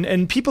about it,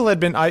 and people had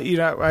been,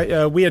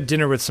 we had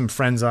dinner with some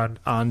friends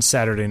on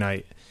Saturday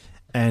night.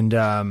 And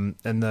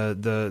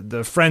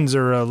the friends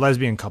are a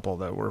lesbian couple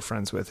that we're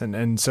friends with,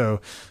 and so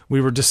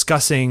we were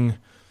discussing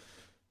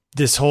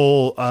this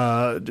whole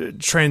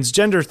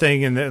transgender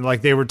thing, and then,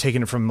 like, they were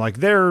taking it from like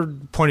their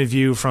point of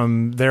view,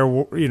 from their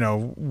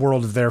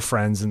world of their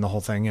friends, and the whole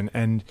thing,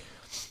 and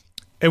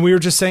we were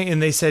just saying,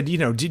 and they said,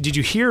 did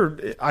you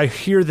hear? I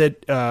hear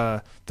that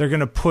they're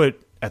going to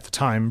put, at the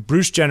time,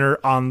 Bruce Jenner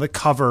on the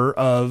cover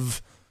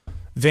of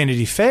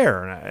Vanity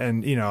Fair,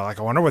 and like,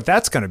 I wonder what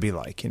that's going to be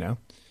like,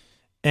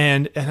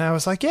 And I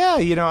was like, yeah,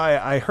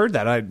 I heard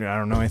that. I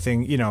don't know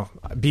anything,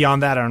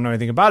 beyond that. I don't know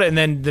anything about it. And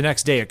then the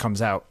next day it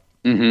comes out.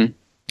 Mm-hmm.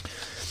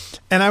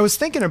 And I was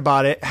thinking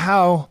about it,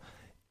 how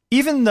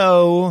even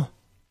though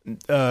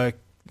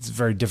it's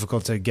very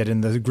difficult to get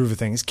in the groove of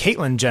things,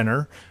 Caitlyn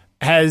Jenner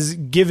has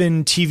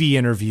given TV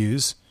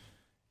interviews.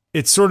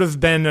 It's sort of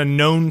been a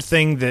known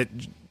thing that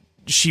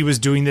she was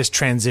doing this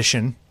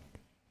transition,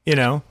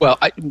 Well,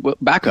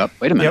 back up.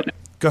 Wait a minute. Yep.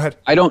 Go ahead.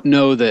 I don't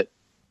know that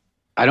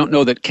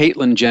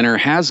Caitlyn Jenner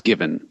has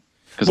given,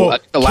 because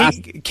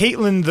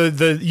Caitlyn,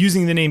 the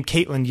using the name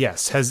Caitlyn,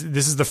 yes,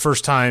 this is the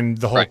first time,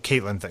 the whole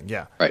Caitlyn thing,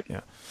 yeah, right, yeah.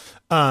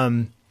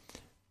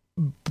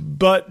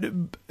 But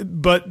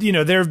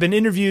there have been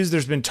interviews,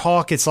 there's been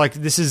talk. It's like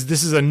this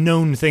is a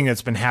known thing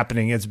that's been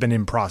happening. It's been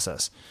in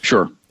process.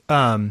 Sure.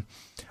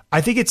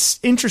 I think it's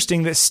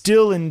interesting that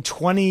still in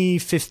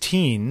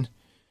 2015,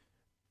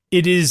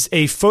 it is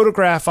a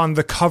photograph on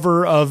the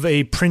cover of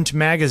a print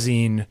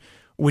magazine,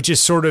 which is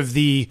sort of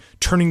the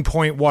turning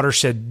point,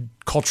 watershed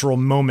cultural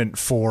moment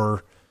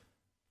for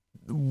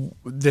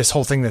this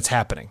whole thing that's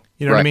happening.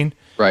 You know what I mean?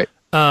 Right.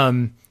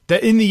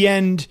 That in the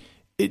end,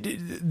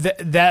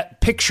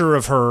 that picture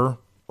of her,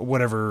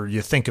 whatever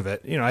you think of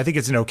it, I think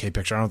it's an okay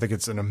picture. I don't think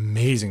it's an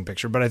amazing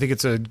picture, but I think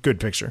it's a good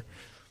picture.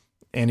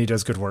 And he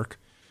does good work.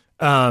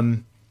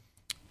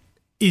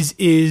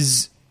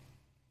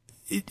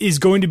 Is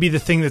going to be the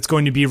thing that's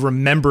going to be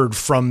remembered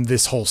from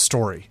this whole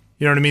story.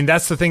 You know what I mean?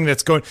 That's the thing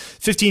that's going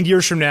 15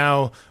 years from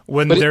now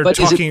when they're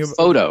talking about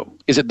photo.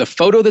 Is it the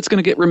photo that's going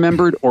to get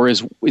remembered, or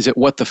is it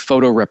what the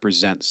photo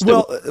represents?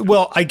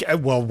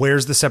 Well,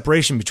 where's the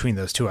separation between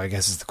those two, I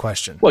guess, is the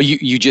question. Well,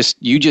 you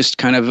just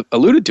kind of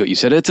alluded to it. You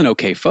said it's an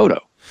okay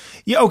photo.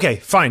 Yeah. Okay.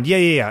 Fine.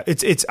 Yeah.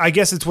 It's. I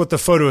guess it's what the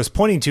photo is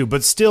pointing to,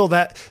 but still,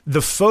 that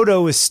the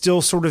photo is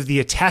still sort of the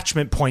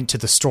attachment point to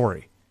the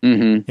story.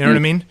 Mm-hmm. You know what I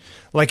mean?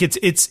 Like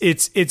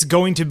it's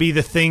going to be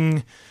the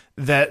thing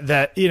that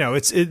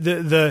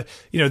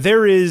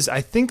there is.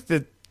 I think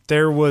that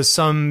there was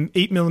some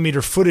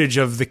 8mm footage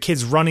of the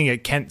kids running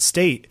at Kent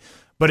State,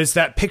 but it's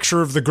that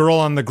picture of the girl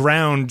on the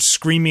ground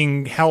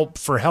screaming help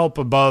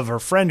above her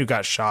friend who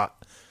got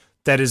shot.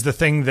 That is the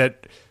thing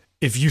that,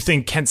 if you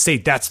think Kent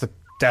State, that's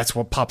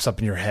what pops up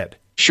in your head.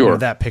 Sure. You know,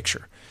 that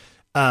picture.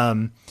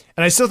 And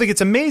I still think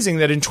it's amazing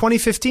that in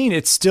 2015,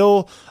 it's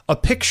still a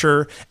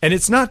picture, and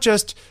it's not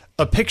just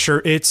a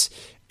picture, it's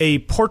a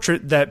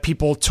portrait that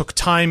people took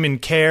time and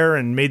care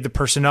and made the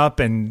person up,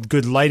 and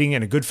good lighting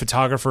and a good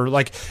photographer.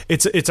 Like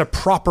it's a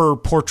proper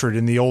portrait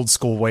in the old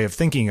school way of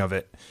thinking of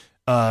it.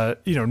 Not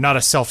a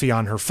selfie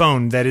on her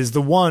phone. That is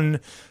the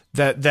one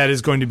that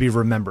is going to be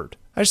remembered.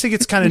 I just think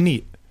it's kind of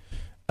neat.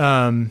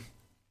 Yeah.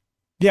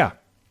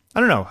 I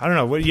don't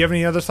know. What, do you have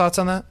any other thoughts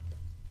on that?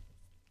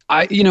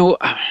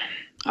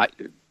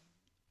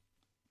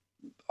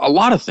 A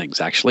lot of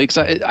things, actually, because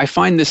I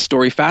find this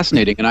story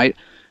fascinating, and I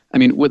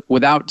mean,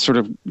 without sort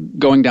of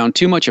going down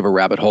too much of a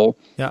rabbit hole,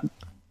 yeah,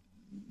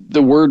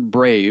 the word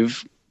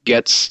brave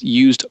gets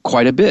used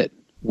quite a bit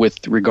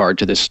with regard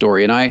to this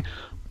story, and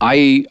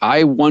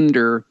I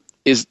wonder,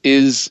 is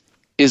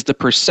the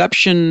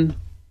perception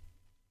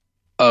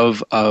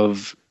of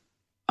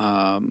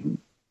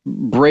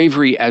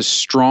bravery as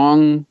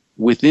strong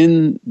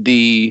within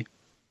the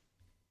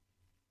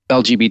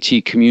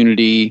LGBT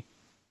community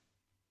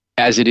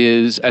as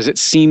it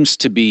seems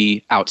to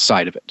be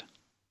outside of it?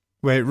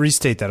 Wait,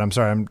 restate that. I'm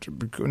sorry. I'm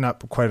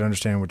not quite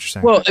understanding what you're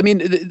saying. Well, I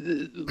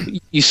mean,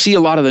 you see a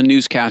lot of the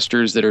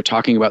newscasters that are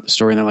talking about the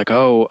story, and they're like,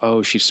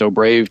 oh, she's so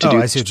brave to do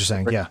I this. see what you're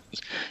saying. Yeah.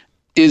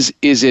 Is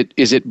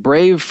it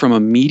brave from a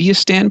media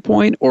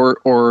standpoint,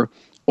 or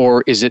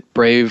is it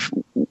brave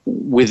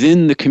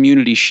within the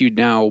community she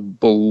now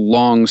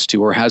belongs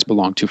to, or has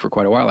belonged to for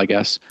quite a while, I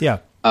guess? Yeah.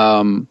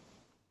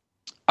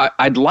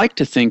 I'd like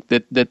to think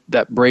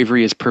that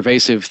bravery is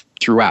pervasive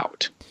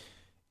throughout.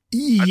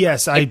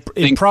 Yes,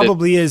 it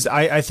probably is.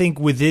 I think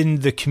within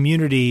the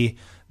community,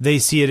 they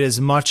see it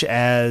as much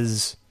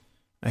as,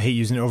 I hate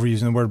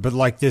overusing the word, but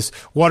like this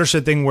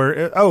watershed thing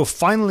where,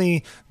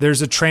 finally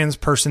there's a trans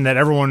person that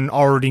everyone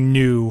already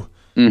knew,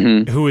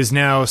 mm-hmm. who is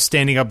now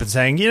standing up and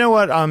saying, you know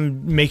what,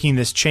 I'm making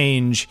this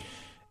change,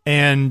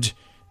 and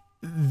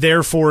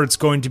therefore it's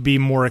going to be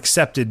more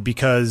accepted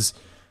because,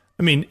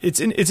 I mean, it's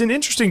an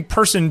interesting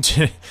person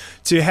to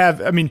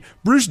have. I mean,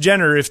 Bruce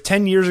Jenner, if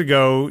 10 years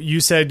ago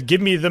you said,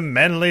 give me the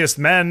manliest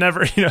man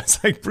ever,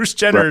 it's like Bruce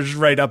Jenner is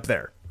right up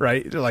there,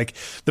 right? Like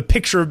the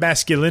picture of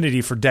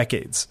masculinity for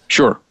decades.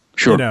 Sure.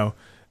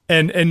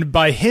 And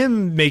by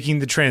him making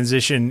the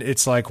transition,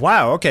 it's like,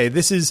 wow, okay,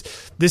 this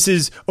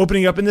is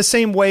opening up in the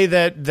same way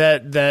that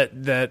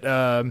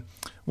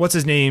what's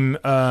his name?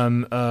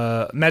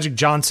 Magic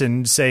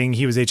Johnson saying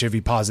he was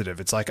HIV positive.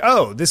 It's like,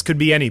 oh, this could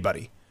be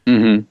anybody.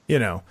 Mm-hmm.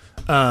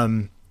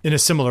 In a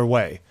similar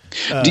way.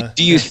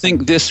 Do you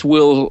think this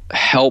will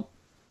help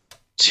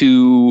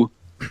to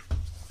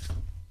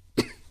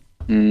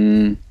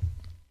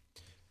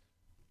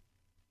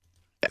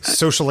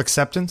social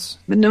acceptance?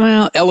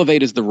 No,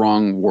 elevate is the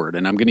wrong word,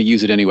 and I'm going to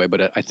use it anyway,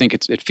 but I think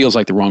it feels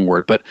like the wrong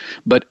word.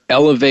 But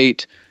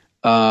elevate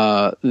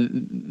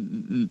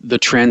the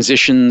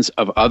transitions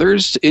of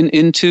others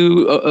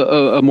into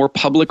a more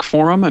public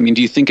forum? I mean,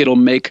 do you think it'll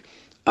make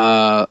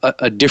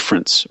a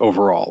difference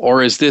overall,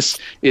 or is this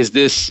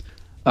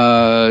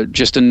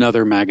just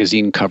another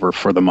magazine cover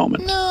for the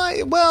moment? No,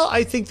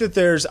 I think that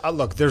there's a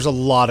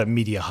lot of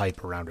media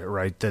hype around it,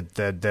 right?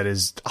 That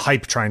is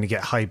hype trying to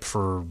get hype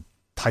for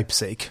hype's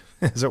sake,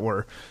 as it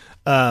were.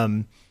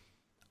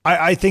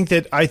 I think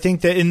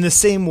that in the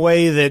same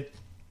way that,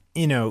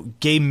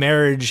 gay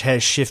marriage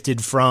has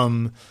shifted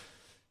from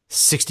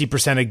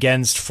 60%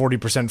 against,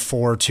 40%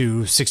 for,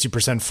 to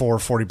 60% for,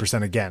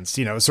 40% against,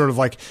 sort of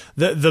like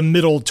the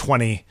middle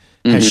 20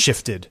 has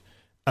shifted.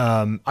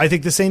 I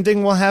think the same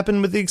thing will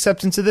happen with the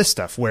acceptance of this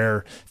stuff,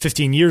 where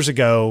 15 years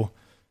ago,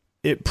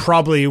 it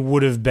probably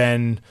would have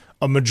been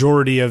a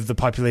majority of the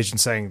population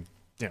saying,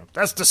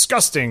 that's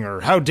disgusting, or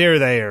how dare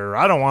they, or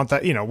I don't want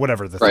that,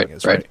 whatever the thing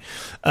is. Right.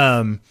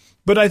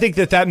 But I think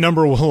that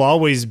number will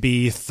always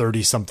be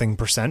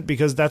 30-something%,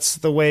 because that's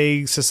the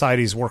way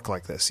societies work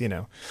like this.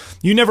 You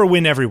never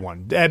win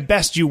everyone. At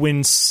best, you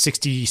win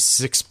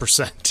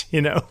 66%,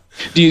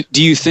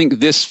 Do you think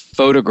this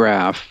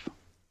photograph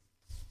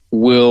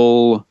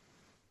will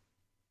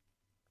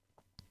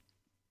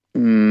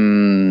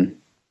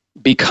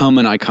become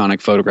an iconic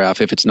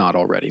photograph if it's not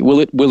already? Will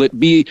it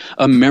be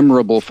a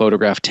memorable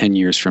photograph 10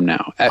 years from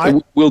now?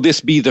 Will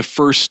this be the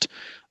first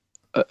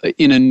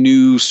in a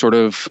new sort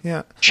of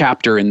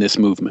chapter in this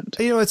movement?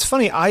 It's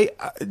funny. I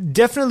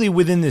definitely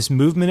within this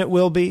movement it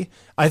will be.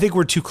 I think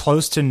we're too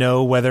close to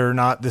know whether or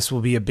not this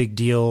will be a big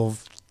deal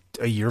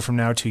a year from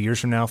now, 2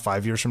 years from now,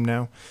 5 years from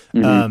now.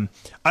 Mm-hmm.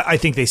 I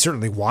think they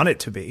certainly want it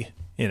to be.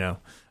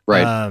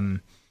 Right.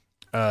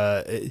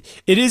 It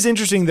is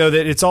interesting though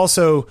that it's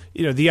also,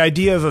 the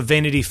idea of a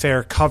Vanity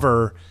Fair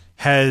cover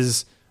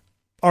has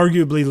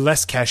arguably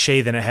less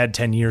cachet than it had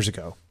 10 years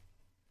ago.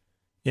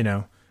 I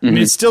mean,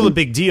 it's still a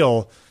big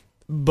deal,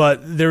 but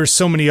there are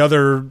so many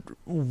other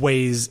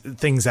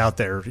things out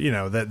there,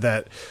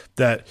 that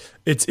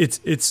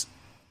it's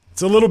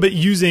a little bit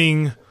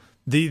using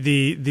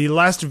the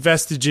last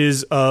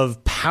vestiges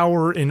of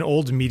power in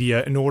old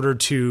media in order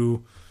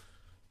to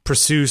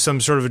pursue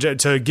some sort of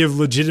to give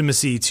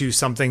legitimacy to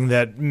something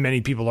that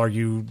many people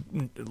argue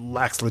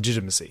lacks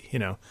legitimacy.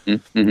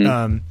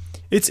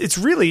 It's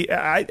really,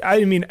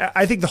 I mean,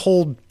 I think the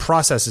whole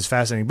process is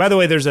fascinating. By the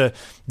way, there's a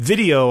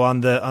video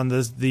on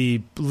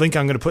the link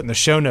I'm going to put in the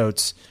show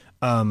notes,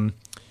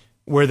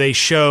 where they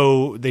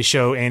show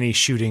Annie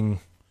shooting,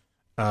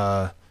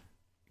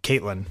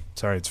 Caitlin.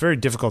 Sorry, it's very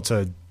difficult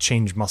to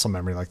change muscle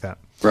memory like that.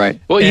 Right.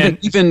 Well,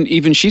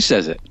 even she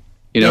says it.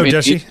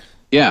 Does she?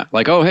 Yeah.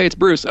 Like, oh, hey, it's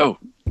Bruce. Oh,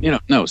 no,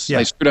 I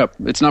screwed up.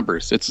 It's not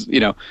Bruce. It's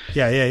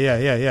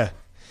Yeah.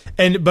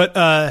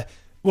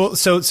 Well,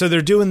 so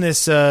they're doing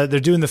this. They're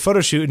doing the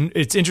photo shoot, and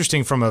it's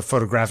interesting from a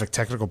photographic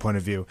technical point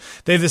of view.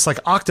 They have this like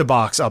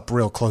octabox up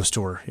real close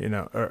to her,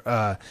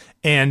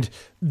 and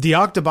the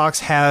octabox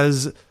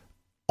has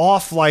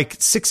off like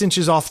 6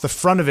 inches off the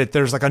front of it.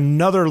 There's like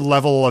another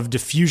level of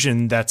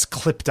diffusion that's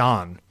clipped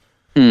on,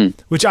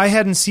 which I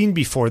hadn't seen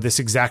before. This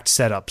exact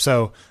setup,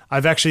 so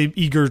I've actually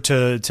eager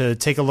to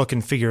take a look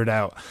and figure it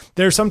out.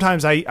 There's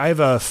sometimes I have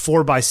a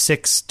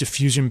 4x6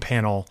 diffusion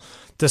panel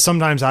that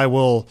sometimes I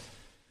will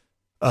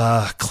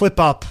clip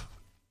up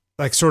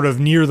like sort of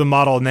near the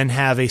model and then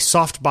have a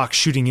softbox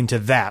shooting into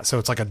that. So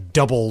it's like a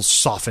double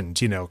softened,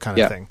 kind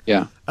of thing.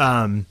 Yeah.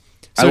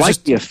 So I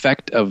like the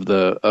effect of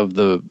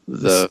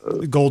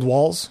the gold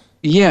walls.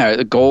 Yeah.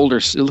 The gold, or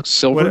it looks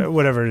silver.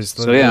 Whatever it is.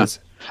 So yeah.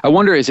 I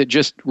wonder, is it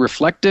just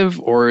reflective,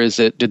 or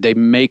did they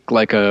make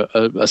like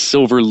a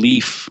silver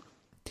leaf?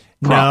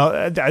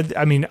 No,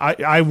 I mean,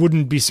 I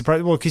wouldn't be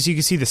surprised. Well, because you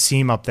can see the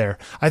seam up there.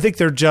 I think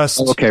they're just...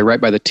 okay,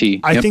 right by the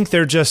T. I think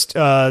they're just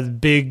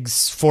big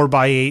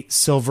 4x8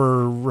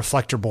 silver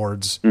reflector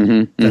boards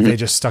that they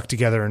just stuck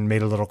together and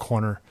made a little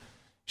corner.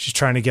 She's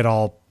trying to get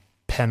all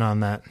pen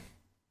on that.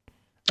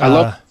 I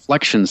love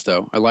reflections,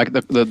 though. I like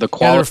the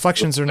quality. Yeah, the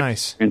reflections are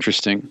nice.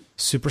 Interesting.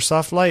 Super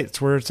soft light.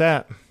 It's where it's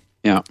at.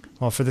 Yeah.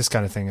 Well, for this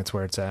kind of thing, it's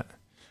where it's at.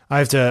 I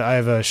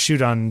have a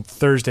shoot on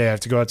Thursday. I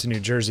have to go out to New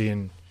Jersey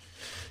and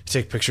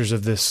take pictures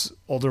of this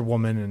older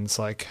woman, and it's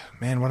like,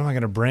 man, what am I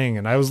going to bring?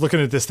 And I was looking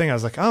at this thing. I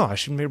was like, oh, I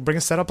should maybe bring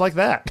a setup like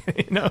that.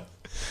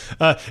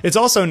 It's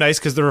also nice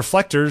because the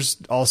reflectors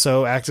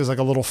also act as like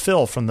a little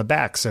fill from the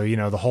back. So,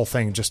 the whole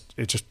thing just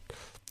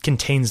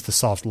contains the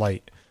soft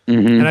light.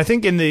 And I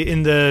think in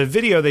the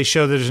video, they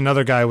show there's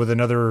another guy with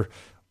another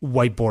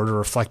whiteboard or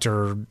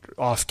reflector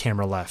off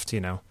camera left,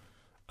 Yeah,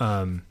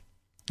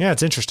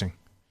 it's interesting.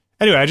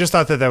 Anyway, I just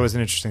thought that was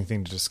an interesting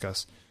thing to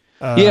discuss.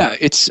 Yeah,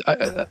 it's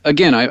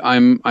again.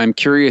 I'm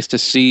curious to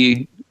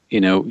see,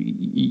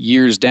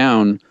 years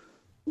down,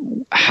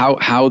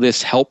 how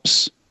this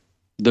helps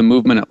the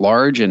movement at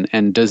large,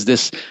 and is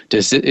this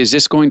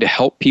going to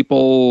help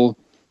people?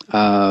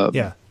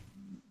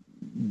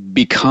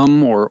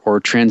 Become or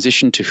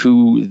transition to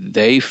who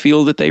they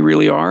feel that they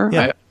really are.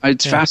 Yeah.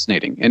 It's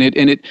fascinating, and it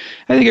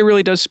I think it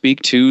really does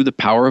speak to the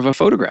power of a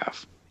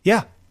photograph.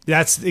 Yeah,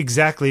 that's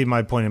exactly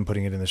my point in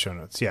putting it in the show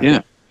notes.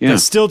 Yeah. But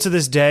still to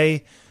this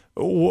day,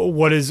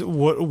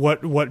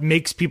 what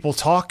makes people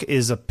talk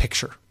is a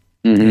picture.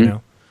 It's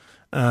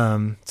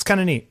kind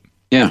of neat.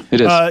 Yeah,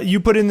 it is. You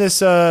put in this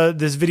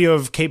video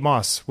of Kate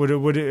Moss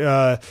doing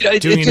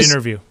an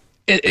interview.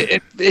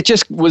 It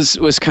just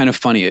was kind of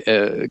funny.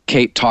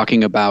 Kate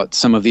talking about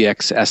some of the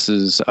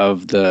excesses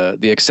of the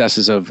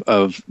excesses of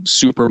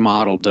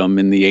supermodeldom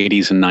in the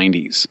 80s and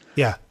 90s.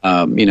 Yeah.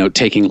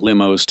 Taking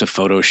limos to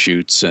photo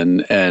shoots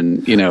and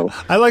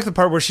I like the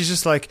part where she's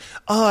just like,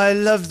 oh, I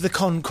love the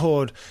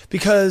Concorde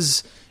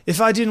because if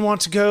I didn't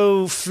want to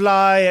go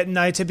fly at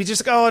night, I'd be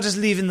just like, oh, I'll just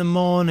leave in the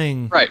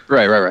morning. Right.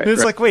 And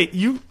it's like, wait,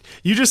 you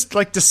just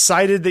like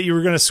decided that you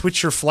were going to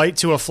switch your flight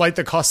to a flight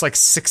that costs like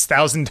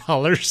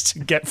 $6,000 to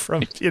get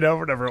from,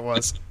 whatever it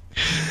was.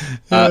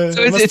 So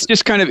it's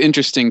just kind of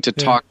interesting to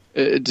talk,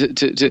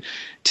 to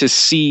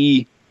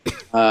see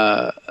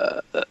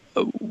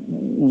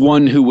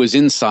one who was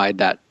inside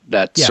that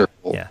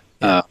circle.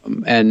 Yeah.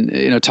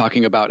 And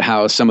talking about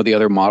how some of the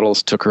other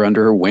models took her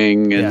under her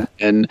wing,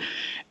 and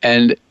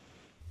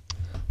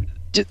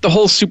the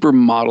whole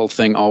supermodel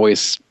thing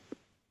always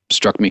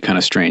struck me kind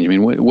of strange. I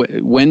mean,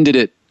 when did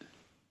it?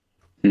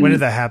 When did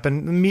that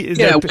happen?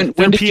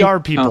 When PR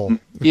people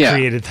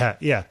created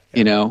that. Yeah.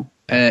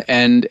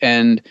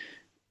 And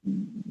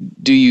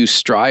do you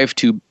strive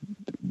to?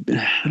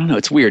 I don't know.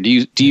 It's weird.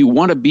 Do you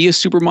want to be a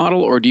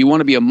supermodel, or do you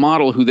want to be a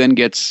model who then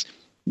gets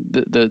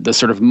the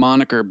sort of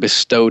moniker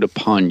bestowed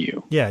upon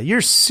you? Yeah,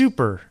 you're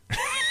super.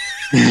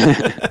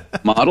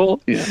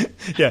 Model? Yeah.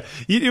 Yeah.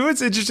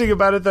 What's interesting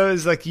about it, though,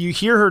 is like you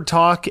hear her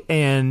talk,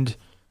 and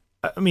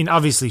I mean,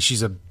 obviously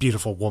she's a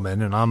beautiful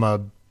woman, and I'm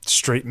a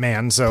straight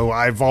man, so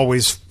I've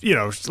always,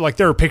 like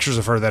there are pictures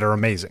of her that are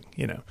amazing,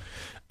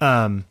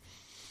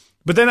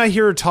 but then I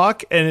hear her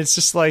talk and it's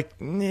just like,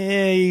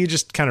 you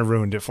just kind of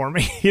ruined it for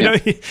me.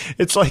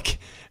 It's like,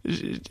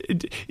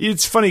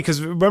 it's funny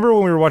because remember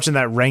when we were watching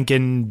that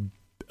Rankin,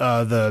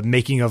 the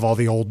making of all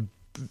the old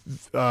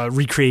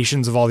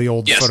recreations of all the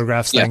old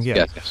photographs thing?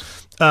 Yes.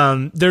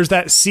 There's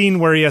that scene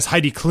where he has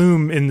Heidi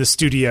Klum in the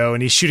studio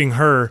and he's shooting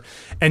her,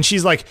 and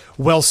she's like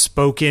well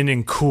spoken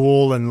and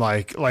cool and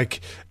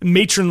like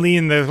matronly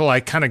in the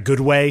like kind of good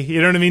way.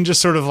 You know what I mean?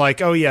 Just sort of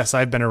like, oh yes,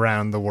 I've been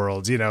around the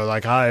world.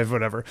 Like I've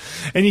whatever.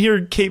 And you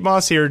hear Kate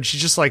Moss here, and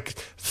she's just like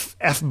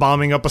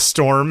F-bombing up a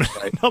storm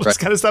and all this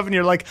kind of stuff, and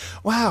you're like,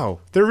 wow,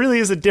 there really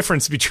is a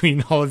difference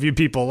between all of you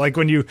people. Like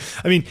when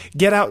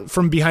get out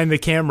from behind the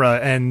camera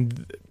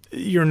and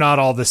you're not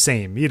all the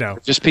same,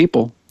 Just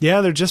people.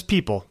 Yeah, they're just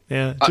people.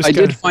 Yeah, I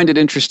did find it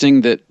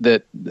interesting that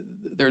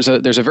there's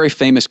a very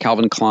famous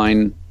Calvin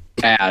Klein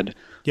ad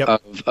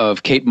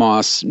of Kate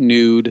Moss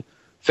nude,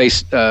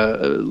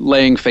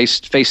 laying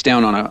face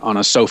down on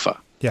a sofa.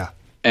 Yeah,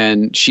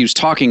 and she was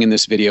talking in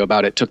this video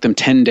about it took them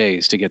 10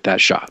 days to get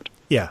that shot.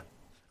 Yeah,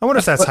 I wonder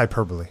if that's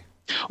hyperbole.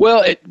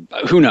 Well,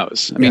 who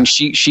knows? I mean,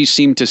 she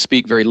seemed to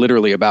speak very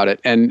literally about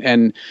it,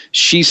 and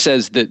she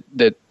says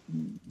that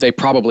they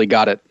probably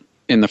got it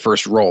in the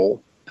first roll,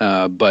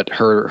 but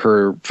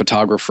her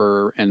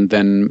photographer and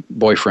then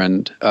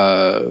boyfriend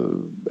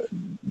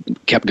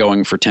kept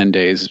going for 10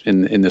 days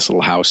in this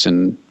little house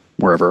in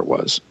wherever it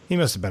was. He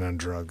must have been on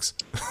drugs.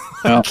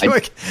 Well,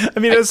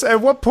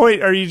 at what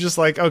point are you just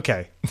like,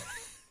 okay,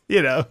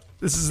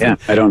 this is I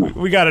don't know.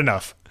 We got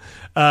enough.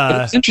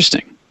 But it's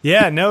interesting.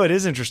 Yeah, no, it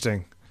is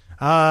interesting.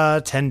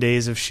 10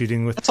 days of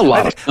shooting with. That's a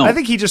lot of film. I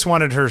think he just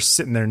wanted her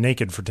sitting there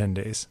naked for 10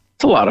 days.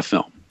 It's a lot of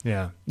film.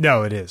 Yeah.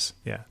 No, it is.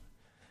 Yeah.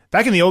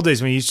 Back in the old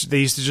days when they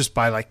used to just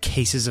buy like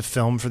cases of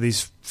film for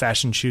these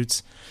fashion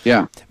shoots.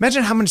 Yeah.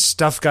 Imagine how much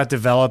stuff got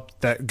developed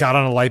that got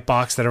on a light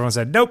box that everyone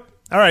said, nope,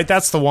 all right,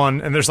 that's the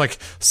one. And there's like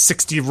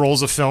 60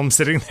 rolls of film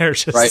sitting there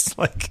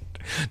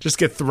just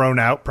get thrown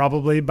out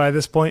probably by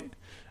this point.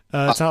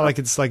 It's not like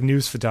it's like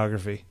news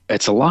photography.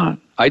 It's a lot.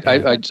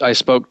 I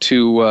spoke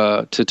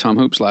to Tom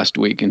Hoops last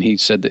week, and he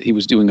said that he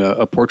was doing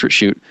a portrait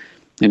shoot,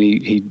 and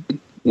he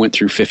went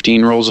through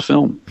 15 rolls of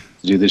film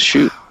to do this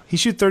shoot. He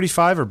shoot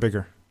 35 or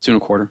bigger?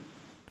 2.25.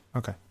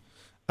 Okay.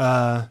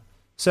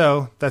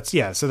 So that's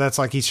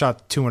like he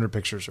shot 200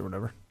 pictures or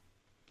whatever.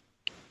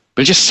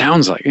 But it just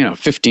sounds like,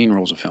 15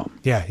 rolls of film.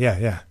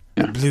 Yeah.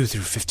 Blew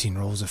through 15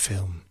 rolls of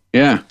film.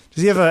 Yeah.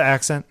 Does he have an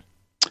accent?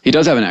 He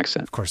does have an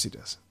accent. Of course he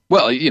does.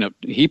 Well,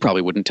 he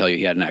probably wouldn't tell you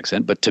he had an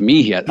accent, but to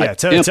me he had. Yeah,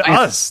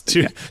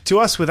 to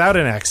us without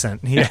an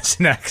accent, he has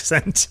an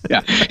accent.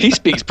 Yeah, he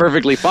speaks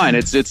perfectly fine.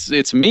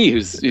 It's me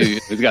who's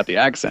got the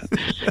accent.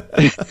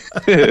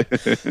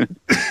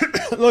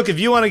 Look, if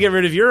you want to get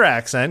rid of your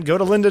accent, go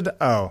to Linda.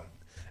 Oh,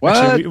 what?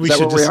 Actually, we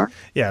should we are?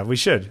 Yeah, we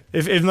should.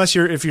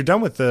 If you're done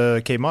with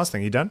the Kate Moss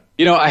thing, you done?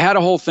 I had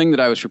a whole thing that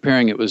I was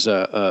preparing. It was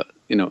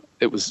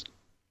it was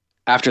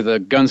after the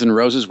Guns N'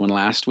 Roses one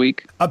last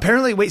week.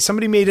 Apparently, wait,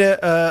 somebody made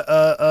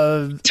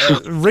a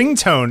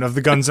ringtone of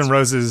the Guns N'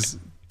 Roses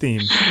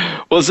theme.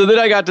 Well, so then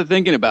I got to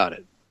thinking about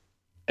it,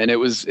 and it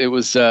was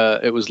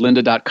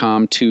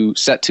lynda.com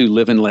set to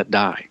Live and Let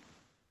Die.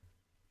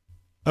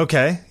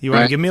 Okay, you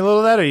want to give me a little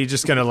of that, or are you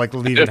just gonna like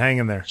leave it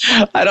hanging there?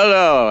 I don't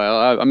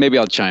know. Maybe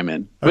I'll chime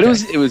in. But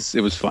okay. it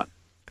was fun.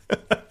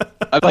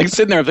 I'm like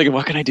sitting there, I'm thinking,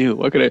 what can I do?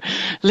 What can I?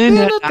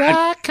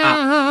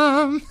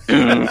 Lynda.com.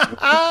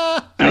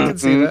 I can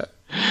see that.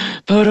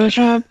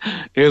 Photoshop,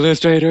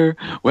 Illustrator,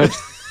 web.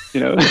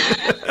 Learn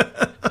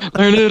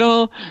it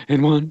all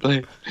in one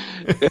place.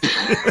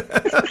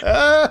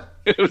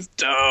 It was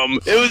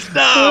dumb.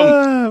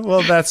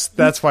 Well,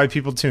 that's why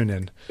people tune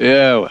in.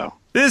 Yeah, well.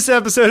 This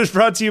episode is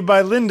brought to you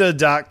by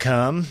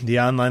lynda.com, the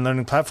online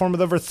learning platform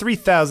with over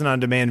 3,000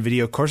 on-demand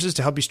video courses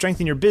to help you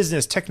strengthen your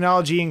business,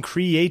 technology, and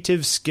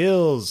creative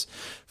skills.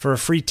 For a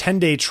free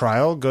 10-day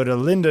trial, go to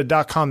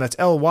lynda.com. That's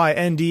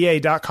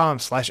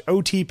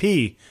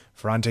lynda.com/OTP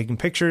for on taking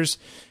pictures,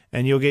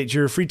 and you'll get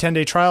your free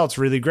 10-day trial. It's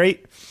really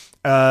great.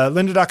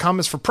 Lynda.com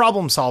is for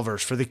problem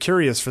solvers, for the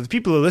curious, for the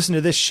people who listen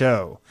to this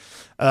show.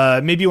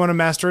 Maybe you want to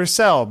master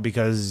Excel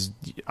because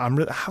I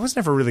was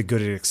never really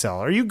good at Excel.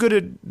 Are you good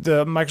at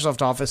the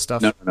Microsoft Office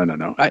stuff? No.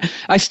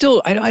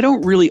 I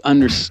don't really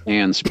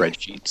understand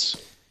spreadsheets.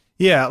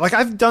 Yeah, like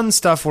I've done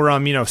stuff where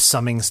I'm,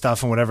 summing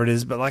stuff and whatever it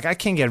is, but like I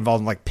can't get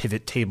involved in like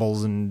pivot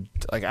tables and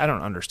like I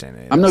don't understand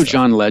it. I'm no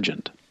John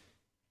Legend.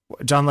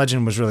 John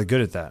Legend was really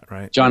good at that,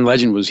 right? John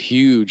Legend was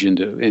huge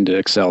into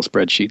Excel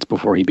spreadsheets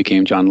before he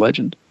became John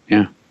Legend.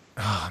 Yeah.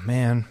 Oh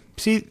man.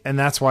 See, and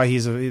that's why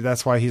he's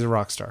a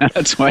rock star.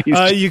 That's why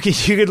he's you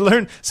could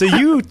learn. So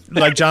you,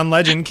 like John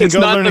Legend, can go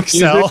learn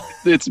Excel. Music,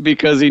 it's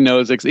because he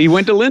knows Excel. He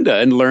went to Lynda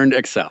and learned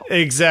Excel.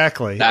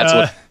 Exactly. That's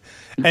what.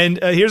 And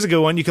here's a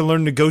good one. You can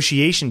learn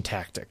negotiation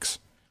tactics.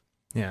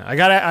 Yeah, I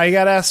got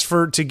asked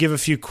to give a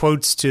few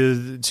quotes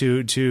to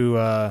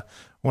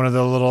one of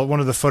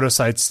the photo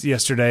sites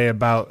yesterday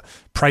about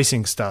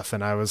pricing stuff,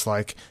 and I was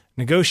like,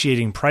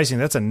 negotiating pricing,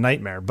 that's a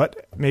nightmare.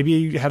 But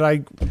maybe had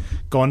I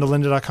gone to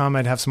lynda.com,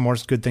 I'd have some more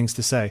good things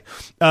to say.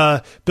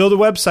 Build a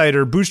website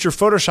or boost your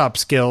Photoshop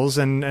skills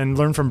and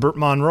learn from Burt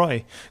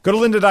Monroy. Go to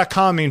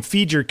lynda.com and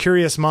feed your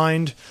curious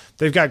mind.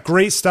 They've got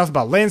great stuff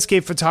about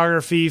landscape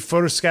photography,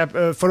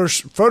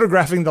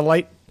 photographing the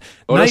night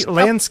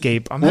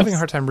landscape. I'm having a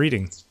hard time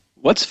reading.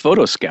 What's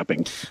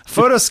photoscapping?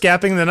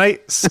 Photoscapping the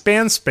night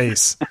span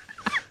space.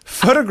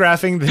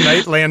 Photographing the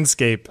night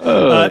landscape.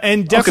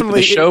 And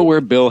definitely the show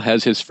where Bill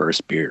has his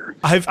first beer.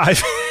 I've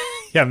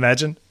yeah,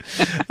 imagine.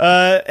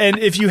 And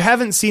if you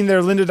haven't seen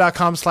their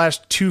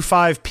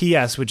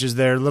lynda.com/25ps, which is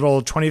their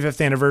little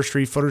 25th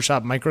anniversary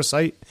Photoshop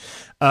microsite,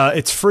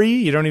 it's free.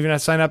 You don't even have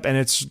to sign up, and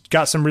it's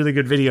got some really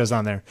good videos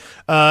on there.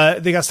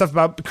 They got stuff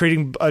about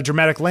creating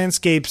dramatic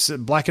landscapes,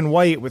 black and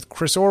white with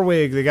Chris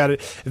Orwig. They got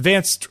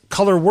advanced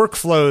color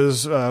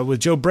workflows with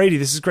Joe Brady.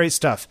 This is great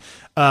stuff.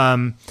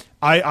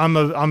 I'm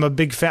a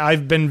big fan.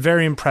 I've been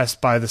very impressed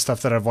by the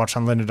stuff that I've watched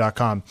on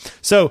lynda.com.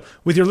 So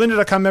with your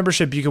lynda.com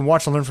membership, you can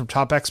watch and learn from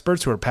top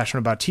experts who are passionate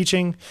about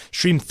teaching,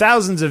 stream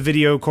thousands of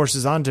video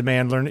courses on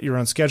demand, learn at your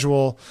own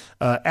schedule,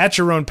 at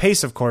your own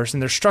pace, of course,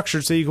 and they're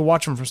structured so you can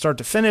watch them from start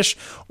to finish,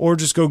 or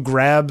just go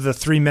grab the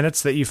 3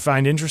 minutes that you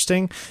find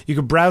interesting. You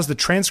can browse the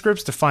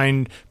transcripts to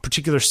find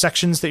particular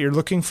sections that you're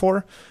looking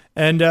for.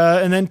 And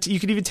then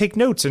you could even take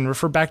notes and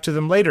refer back to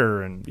them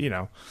later, and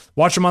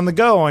watch them on the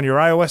go on your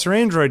iOS or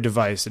Android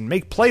device, and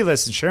make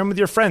playlists and share them with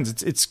your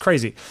friends. It's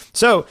crazy.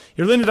 So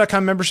your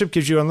lynda.com membership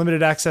gives you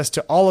unlimited access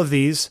to all of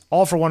these,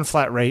 all for one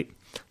flat rate.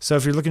 So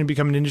if you're looking to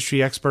become an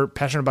industry expert,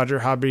 passionate about your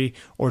hobby,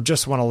 or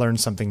just want to learn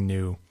something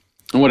new.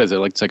 And what is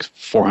it? It's like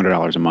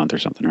 $400 a month or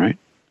something, right?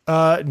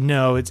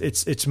 No,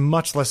 it's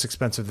much less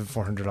expensive than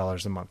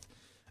 $400 a month.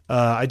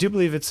 I do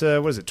believe it's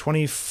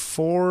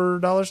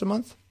 $24 a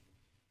month.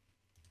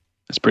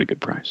 That's a pretty good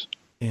price.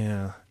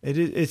 Yeah,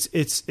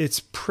 it's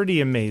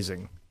pretty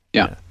amazing.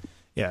 Yeah.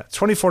 It's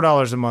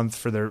 $24 a month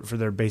for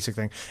their basic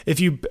thing.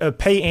 If you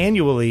pay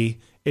annually,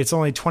 it's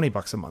only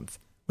 $20 a month,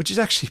 which is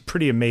actually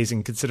pretty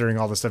amazing considering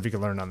all the stuff you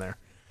can learn on there.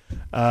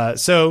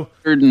 So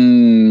 100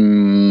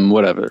 and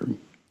whatever,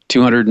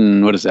 200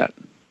 and what is that?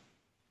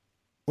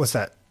 What's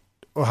that?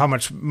 Well, how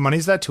much money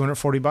is that?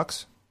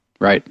 $240?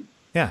 Right.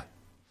 Yeah.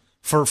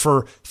 For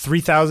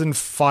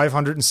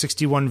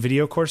 3,561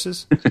 video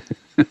courses.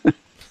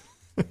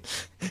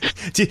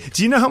 Do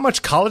you know how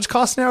much college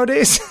costs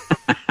nowadays?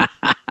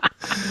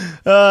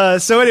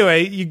 So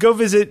anyway, you go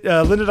visit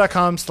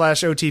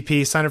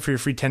lynda.com/OTP, sign up for your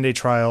free 10-day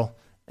trial,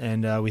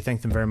 and we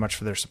thank them very much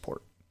for their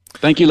support.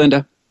 Thank you,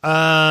 Lynda. All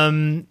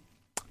right.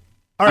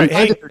 I'm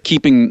glad that they're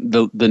keeping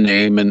the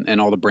name and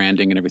all the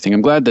branding and everything.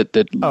 I'm glad that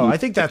I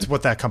think that's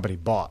what that company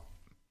bought.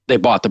 They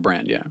bought the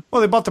brand, yeah.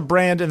 Well, they bought the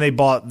brand and they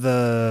bought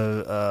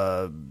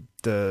the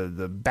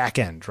back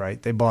end,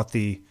 right? They bought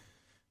the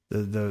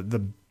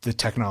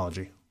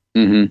technology.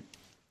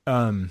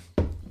 Mm-hmm.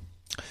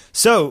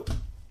 So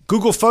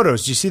Google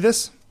Photos, do you see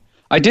this?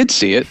 I did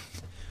see it.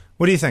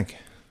 What do you think?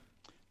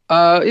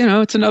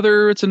 It's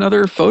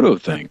another photo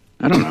thing.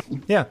 I don't know.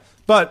 Yeah,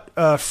 but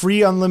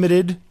free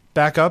unlimited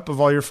backup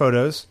of all your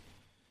photos,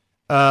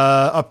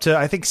 up to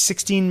I think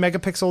 16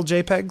 megapixel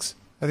JPEGs.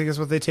 I think is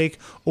what they take,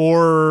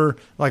 or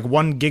like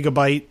 1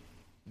 gigabyte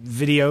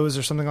videos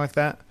or something like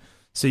that.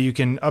 So you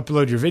can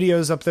upload your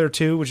videos up there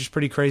too, which is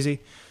pretty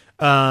crazy.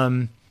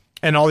 And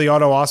all the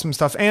auto awesome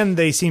stuff. And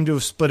they seem to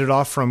have split it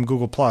off from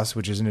Google Plus,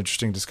 which is an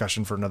interesting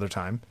discussion for another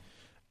time.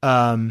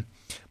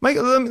 Mike,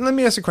 let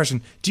me ask you a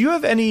question. Do you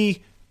have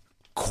any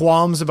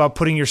qualms about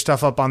putting your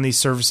stuff up on these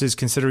services,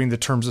 considering the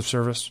terms of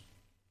service?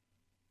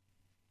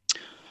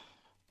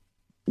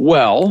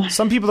 Well,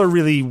 some people are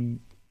really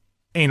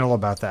anal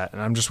about that,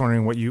 and I'm just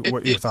wondering what your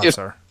thoughts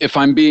are. If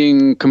I'm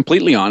being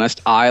completely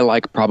honest, I,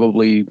 like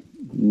probably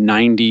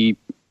 90%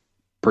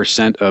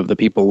 of the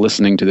people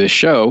listening to this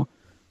show,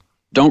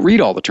 don't read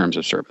all the terms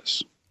of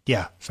service.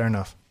 Yeah, fair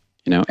enough.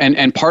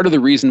 And part of the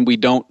reason we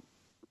don't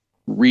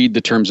read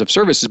the terms of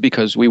service is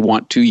because we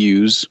want to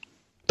use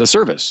the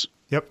service.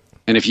 Yep.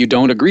 And if you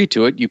don't agree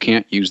to it, you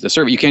can't use the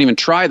service. You can't even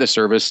try the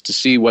service to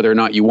see whether or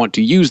not you want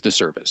to use the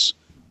service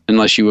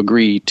unless you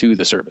agree to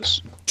the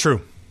service.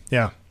 True.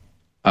 Yeah.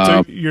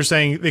 So you're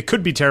saying there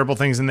could be terrible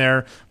things in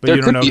there, but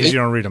you don't know because you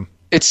don't read them.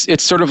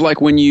 It's sort of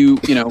like when you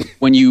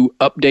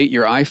update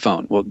your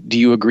iPhone. Well, do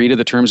you agree to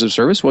the terms of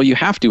service? Well, you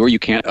have to, or you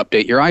can't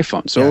update your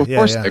iPhone. So of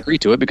course I agree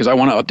to it because I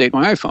want to update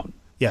my iPhone.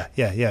 Yeah.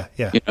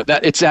 That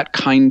it's that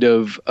kind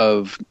of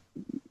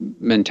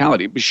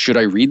mentality. Should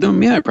I read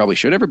them? Yeah, I probably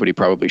should. Everybody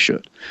probably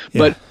should. Yeah.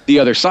 But the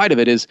other side of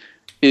it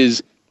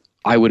is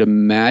I would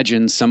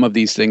imagine some of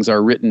these things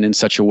are written in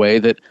such a way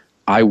that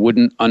I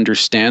wouldn't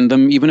understand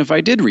them even if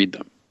I did read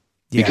them.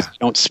 Because I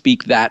don't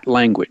speak that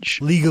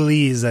language.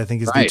 Legalese, I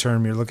think, is the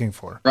term you're looking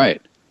for.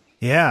 Right.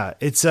 Yeah,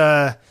 it's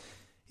an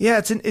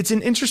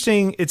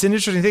interesting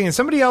thing. And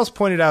somebody else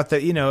pointed out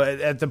that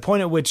at the point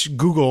at which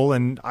Google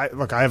and I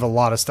have a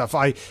lot of stuff.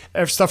 I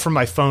have stuff from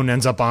my phone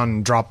ends up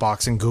on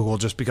Dropbox and Google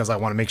just because I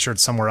want to make sure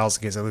it's somewhere else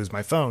in case I lose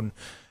my phone.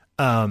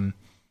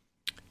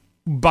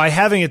 By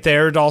having it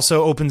there, it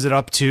also opens it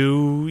up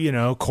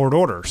to court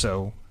order.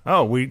 So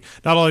oh, we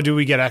not only do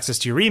we get access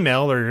to your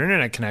email or your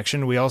internet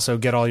connection, we also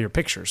get all your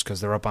pictures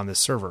because they're up on this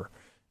server,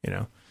 you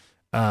know.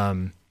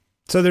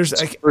 So there's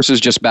versus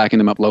just backing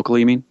them up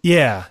locally, you mean?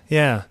 Yeah.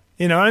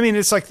 You know, I mean,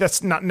 it's like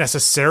that's not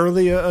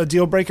necessarily a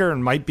deal breaker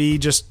and might be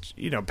just,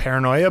 you know,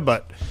 paranoia,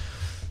 but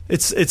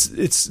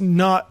it's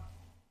not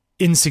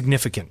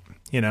insignificant,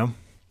 you know.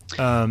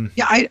 Yeah,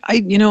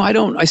 I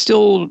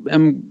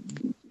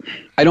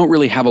don't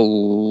really have a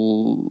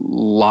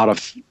lot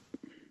of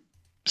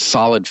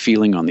solid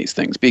feeling on these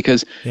things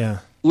because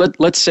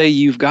let's say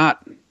you've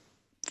got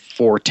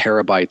 4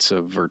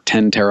 terabytes or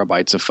 10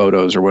 terabytes of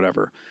photos or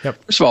whatever.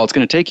 Yep. First of all, it's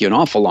going to take you an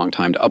awful long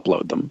time to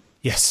upload them.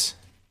 Yes.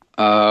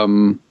 I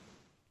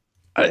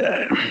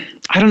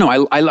don't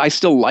know. I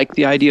still like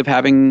the idea of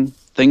having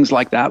things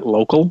like that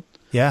local.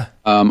 Yeah.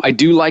 I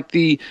do like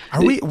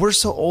we're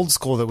so old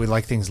school that we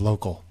like things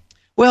local.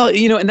 Well,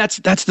 you know, and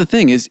that's the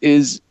thing is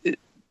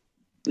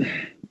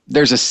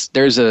there's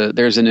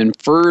an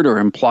inferred or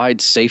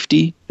implied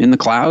safety in the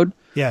cloud.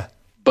 Yeah.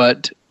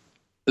 But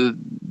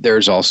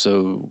there's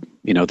also,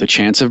 you know, the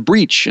chance of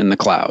breach in the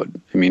cloud.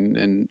 I mean,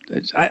 and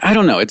I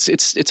don't know.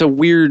 It's a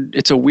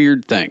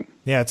weird thing.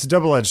 Yeah, it's a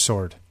double-edged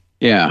sword.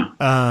 Yeah.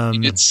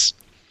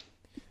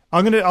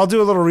 I'll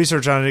do a little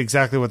research on it,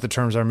 exactly what the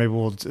terms are. Maybe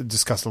we'll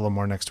discuss a little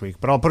more next week,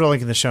 but I'll put a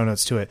link in the show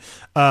notes to it.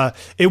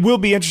 It will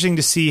be interesting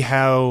to see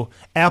how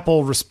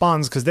Apple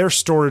responds because their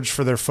storage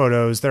for their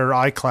photos, their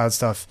iCloud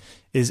stuff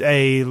is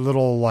a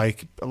little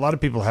like a lot of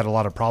people had a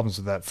lot of problems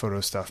with that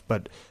photo stuff,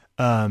 but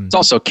it's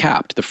also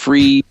capped. The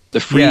free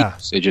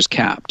usage is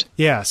capped.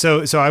 Yeah.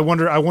 So I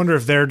wonder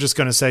if they're just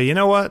going to say, you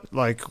know what,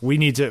 like we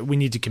need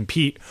to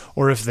compete,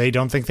 or if they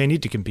don't think they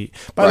need to compete.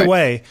 By the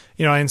way,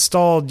 you know, I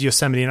installed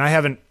Yosemite and I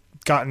haven't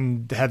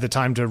had the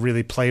time to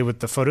really play with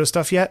the photo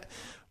stuff yet,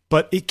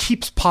 but it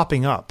keeps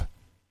popping up.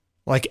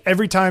 Like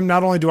every time,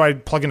 not only do I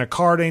plug in a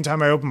card,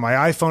 anytime I open my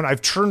iPhone,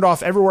 I've turned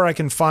off everywhere I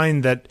can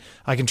find that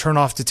I can turn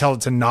off to tell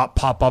it to not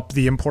pop up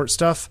the import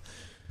stuff.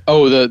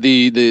 Oh,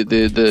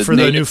 the for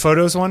the new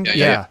photos one.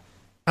 Yeah.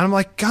 And I'm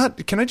like,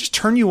 God, can I just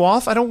turn you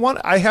off?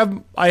 I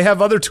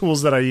have other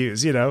tools that I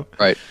use, you know?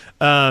 Right.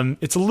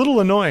 It's a little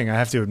annoying, I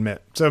have to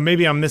admit. So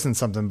maybe I'm missing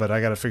something, but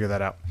I got to figure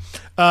that out.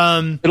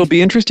 It'll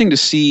be interesting to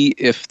see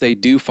if they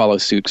do follow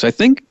suit. Cause I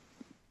think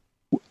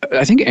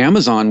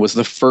Amazon was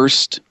the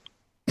first.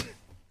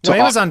 Well,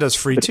 Amazon does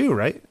free too,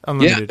 right?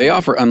 Unlimited. Yeah, they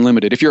offer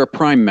unlimited if you're a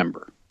Prime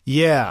member.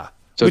 Yeah.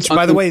 So which,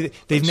 by the way,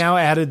 they've now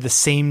added the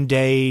same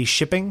day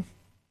shipping.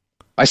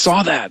 I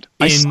saw that.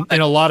 In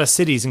a lot of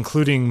cities,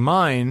 including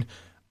mine.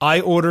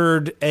 I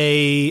ordered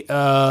a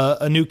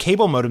new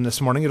cable modem this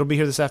morning. It'll be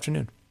here this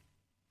afternoon.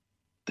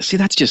 See,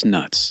 that's just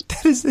nuts.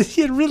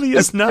 It really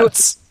is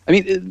nuts. I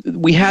mean,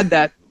 we had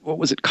that. What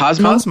was it?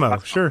 Cosmo,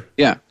 sure.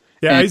 Yeah.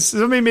 Yeah.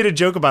 Somebody made a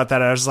joke about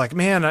that. I was like,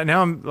 man,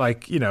 now I'm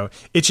like, you know,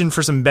 itching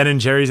for some Ben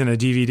and Jerry's and a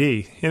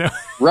DVD. You know.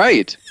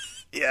 Right.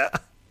 Yeah.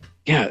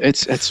 Yeah.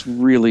 It's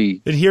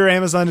really. And here,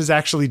 Amazon is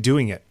actually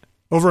doing it.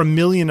 Over 1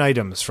 million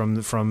items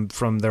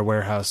from their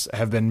warehouse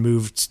have been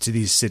moved to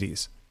these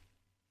cities.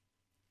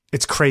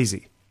 It's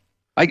crazy.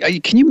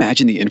 Can you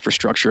imagine the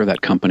infrastructure of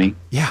that company?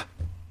 Yeah.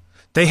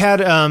 They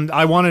had,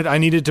 I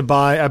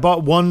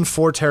bought one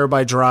 4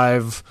 terabyte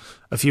drive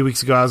a few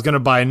weeks ago. I was going to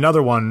buy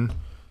another one.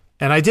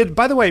 And I did,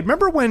 by the way,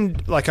 remember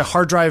when like a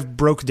hard drive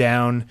broke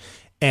down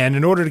and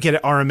in order to get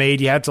it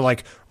RMA'd, you had to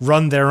like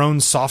run their own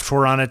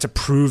software on it to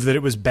prove that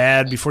it was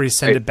bad before you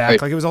send it back.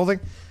 Right. Like it was the whole thing.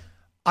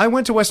 I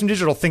went to Western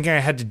Digital thinking I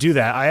had to do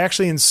that. I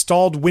actually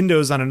installed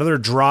Windows on another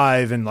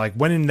drive and like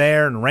went in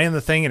there and ran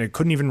the thing and it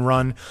couldn't even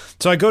run.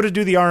 So I go to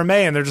do the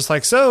RMA and they're just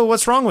like, so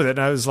what's wrong with it? And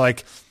I was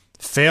like,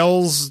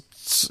 fails,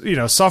 you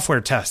know,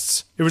 software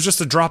tests. It was just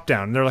a drop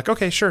down. And they're like,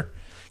 okay, sure.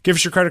 Give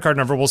us your credit card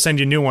number. We'll send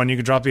you a new one. You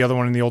can drop the other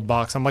one in the old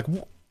box. I'm like,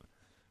 wait,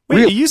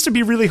 really? It used to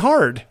be really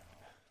hard.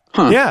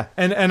 Huh. Yeah.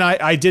 And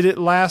I did it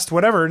last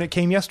whatever and it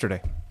came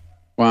yesterday.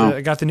 Wow.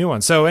 I got the new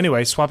one. So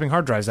anyway, swapping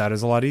hard drives out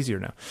is a lot easier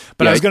now.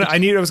 But yeah,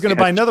 I was gonna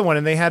buy another one,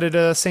 and they had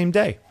it same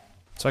day,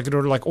 so I could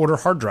order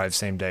hard drives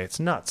same day. It's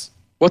nuts.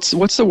 What's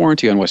the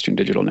warranty on Western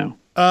Digital now?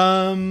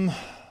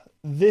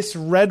 This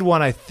red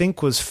one I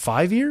think was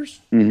 5 years.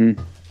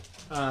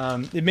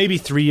 Mm-hmm. It may be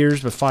 3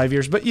 years, but 5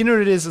 years. But you know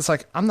what it is? It's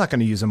like I'm not going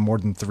to use them more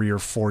than 3 or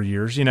 4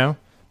 years. You know,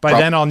 by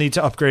then I'll need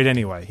to upgrade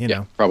anyway. You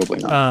know, probably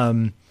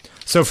not.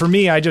 So for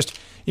me, I just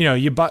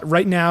you bought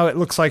right now. It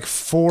looks like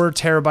 4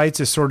 terabytes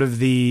is sort of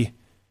the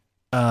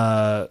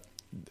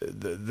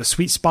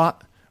sweet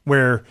spot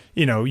where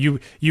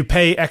you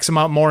pay X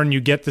amount more and you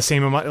get the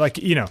same amount. Like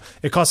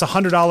it costs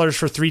 $100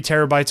 for 3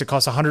 terabytes. It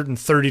costs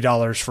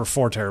 $130 for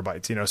 4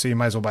 terabytes. So you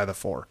might as well buy the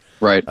 4.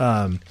 Right.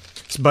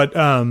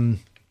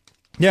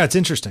 Yeah, it's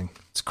interesting.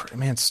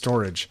 It's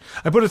storage.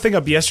 I put a thing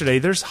up yesterday.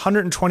 There's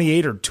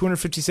 128 or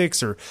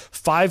 256 or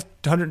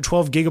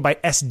 512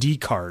 gigabyte SD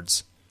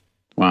cards.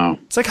 Wow.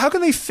 It's like, how can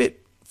they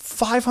fit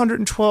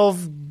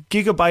 512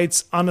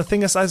 gigabytes on a thing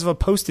the size of a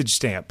postage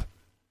stamp?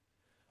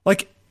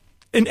 Like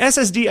an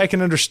SSD I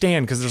can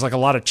understand because there's like a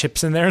lot of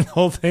chips in there and the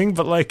whole thing,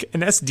 but like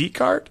an SD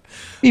card,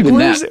 even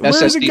where is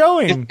it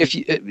going? If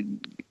you,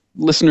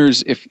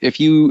 listeners, if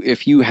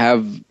you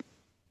have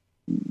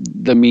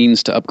the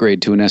means to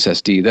upgrade to an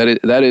SSD.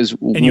 That is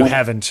And you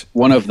haven't.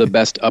 one of the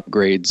best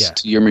upgrades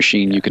to your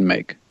machine you can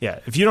make. Yeah.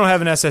 If you don't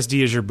have an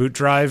SSD as your boot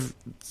drive,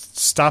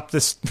 stop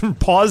this,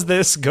 pause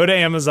this, go to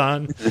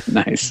Amazon.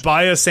 Nice.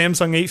 Buy a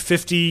Samsung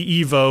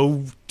 850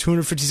 Evo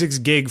 256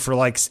 gig for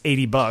like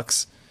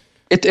 $80.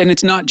 And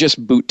it's not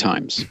just boot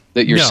times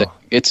that you're saying.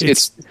 It's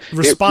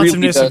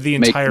responsiveness really of the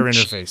entire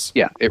interface.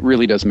 Yeah, it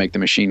really does make the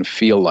machine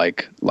feel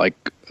like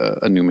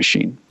a new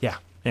machine. Yeah,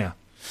 yeah.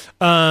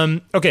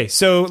 Okay,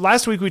 so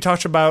last week we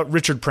talked about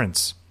Richard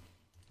Prince.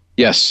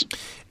 Yes.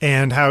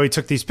 And how he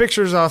took these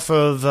pictures off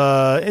of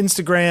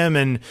Instagram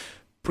and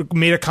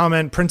made a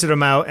comment, printed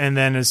them out, and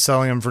then is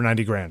selling them for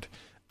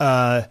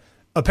 $90,000.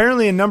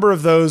 Apparently, a number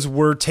of those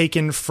were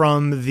taken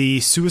from the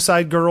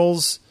Suicide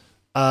Girls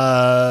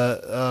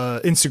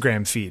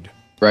Instagram feed.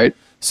 Right.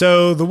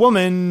 So the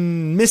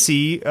woman,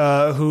 Missy,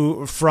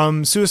 who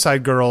from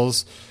Suicide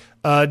Girls,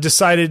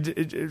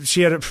 decided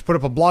she had to put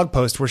up a blog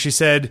post where she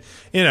said,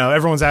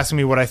 everyone's asking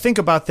me what I think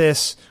about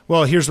this.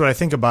 Well, here's what I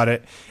think about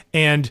it.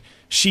 And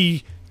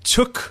she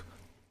took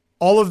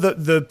all of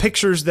the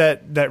pictures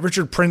that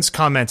Richard Prince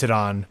commented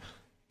on.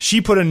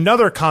 She put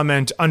another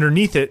comment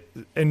underneath it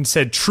and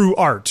said true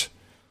art.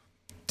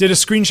 Did a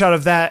screenshot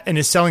of that and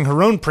is selling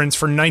her own prints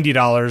for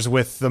 $90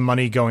 with the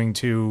money going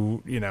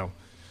to,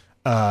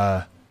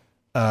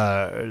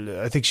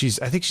 I think she's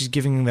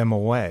giving them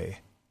away.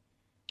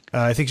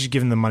 I think she's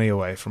giving the money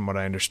away from what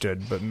I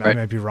understood, but I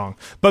might be wrong.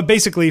 But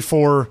basically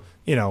for,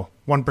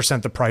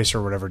 1% the price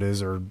or whatever it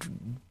is, or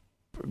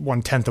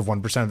 1/10 of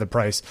 1% of the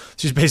price,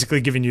 she's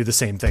basically giving you the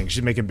same thing.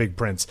 She's making big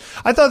prints.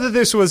 I thought that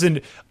this was an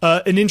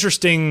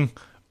interesting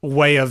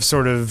way of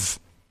sort of,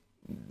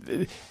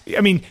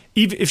 even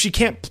if she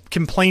can't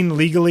complain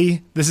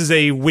legally, this is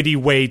a witty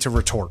way to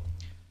retort.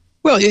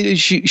 Well,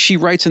 she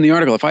writes in the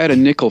article, if I had a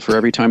nickel for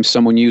every time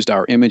someone used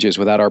our images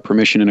without our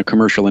permission in a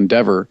commercial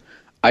endeavor,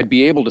 I'd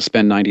be able to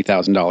spend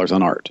 $90,000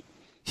 on art.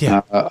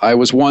 Yeah. I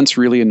was once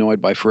really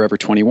annoyed by Forever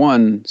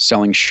 21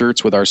 selling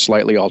shirts with our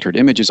slightly altered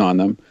images on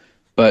them.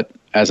 But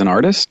as an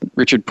artist,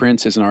 Richard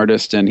Prince is an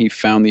artist, and he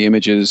found the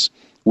images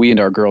we and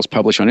our girls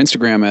publish on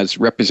Instagram as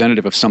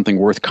representative of something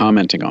worth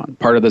commenting on.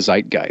 Part of the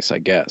zeitgeist, I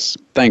guess.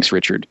 Thanks,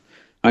 Richard.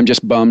 I'm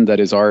just bummed that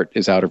his art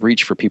is out of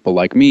reach for people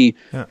like me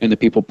and the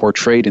people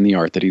portrayed in the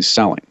art that he's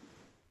selling.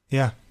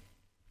 Yeah.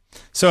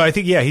 So I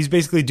think, he's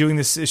basically doing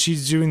this.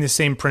 She's doing the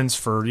same prints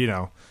for,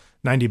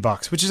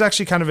 $90, which is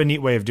actually kind of a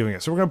neat way of doing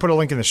it. So we're going to put a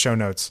link in the show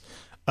notes.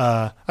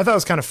 I thought it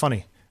was kind of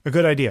funny. A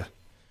good idea.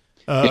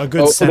 A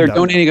good send they're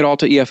donating it all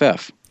to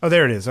EFF. Oh,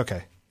 there it is.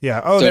 Okay.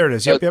 Yeah. Oh, so, there it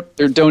is. Yep.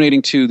 They're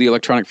donating to the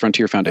Electronic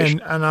Frontier Foundation.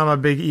 And I'm a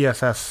big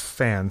EFF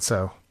fan,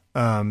 so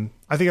I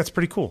think that's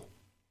pretty cool.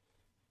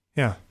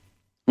 Yeah.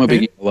 I'm a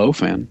big ELO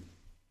fan.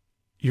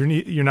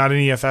 You're not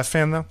an EFF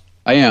fan, though?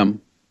 I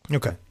am.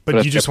 Okay.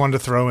 But you just wanted to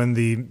throw in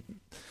the...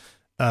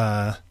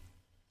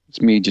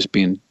 It's me just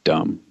being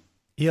dumb.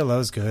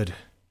 ELO's good.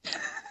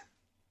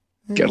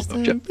 Get a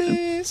little jet.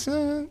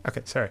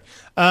 Okay, sorry.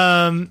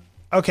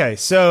 Okay,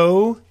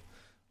 so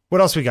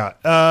what else we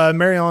got?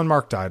 Mary Ellen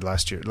Mark died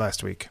last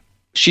week.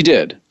 She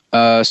did.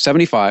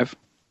 75.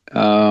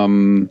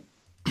 Fair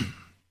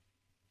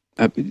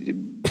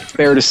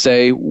to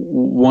say,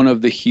 one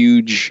of the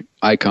huge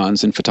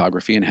icons in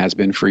photography, and has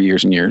been for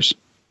years and years.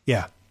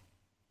 Yeah.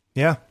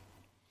 Yeah.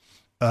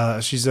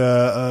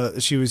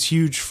 She was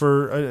huge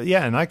for,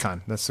 an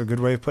icon. That's a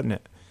good way of putting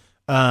it.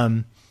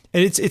 And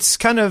it's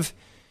kind of,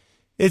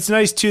 it's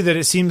nice too that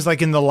it seems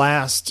like in the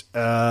last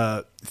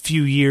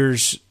few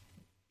years,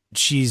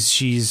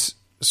 she's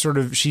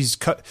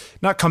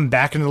not come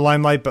back into the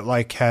limelight, but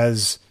like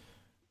has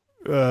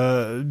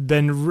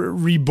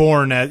been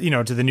reborn at,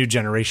 to the new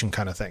generation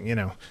kind of thing,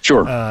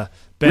 Sure.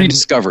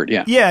 Rediscovered.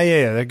 Yeah. Yeah.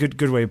 A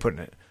good way of putting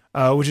it,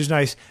 which is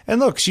nice.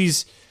 And look,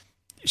 she's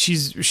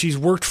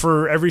worked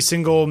for every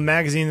single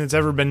magazine that's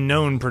ever been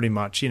known pretty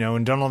much,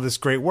 and done all this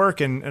great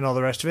work and all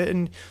the rest of it.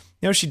 And,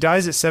 she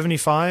dies at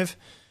 75.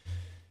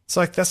 It's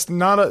like, that's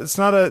not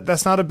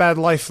a bad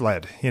life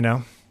led,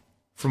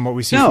 from what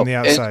we see from the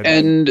outside.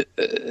 And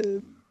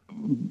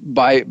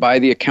by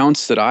the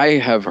accounts that I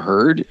have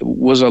heard,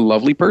 was a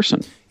lovely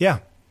person. Yeah.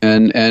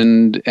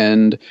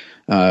 And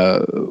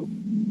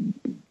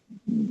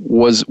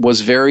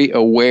was very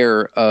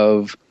aware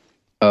of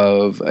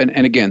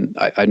and again,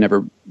 I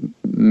never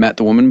met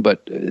the woman,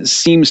 but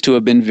seems to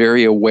have been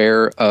very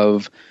aware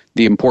of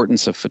the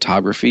importance of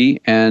photography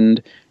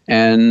and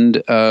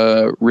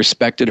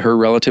respected her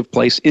relative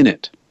place in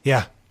it.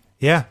 Yeah.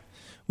 Yeah.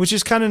 Which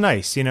is kind of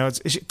nice.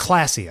 It's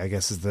classy, I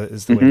guess is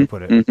the way to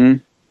put it.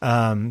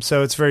 Mm-hmm.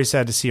 So it's very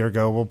sad to see her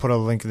go. We'll put a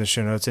link in the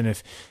show notes. And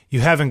if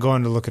you haven't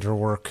gone to look at her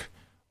work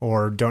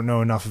or don't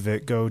know enough of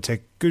it, go do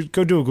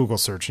a Google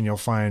search and you'll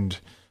find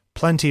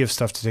plenty of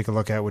stuff to take a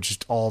look at, which is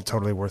all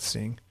totally worth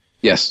seeing.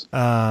 Yes.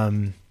 All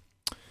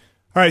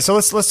right. So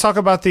let's talk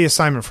about the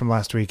assignment from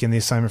last week and the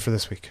assignment for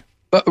this week.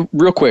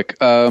 Real quick.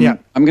 I'm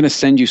going to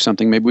send you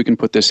something. Maybe we can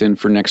put this in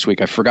for next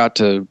week. I forgot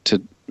to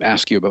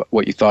ask you about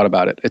what you thought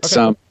about it. It's,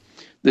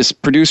 this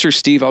producer,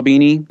 Steve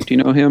Albini. Do you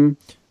know him?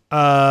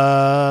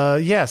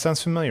 Yeah,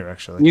 sounds familiar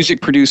actually.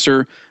 Music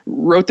producer,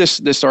 wrote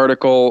this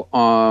article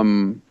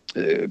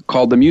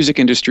called "The Music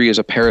Industry is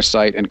a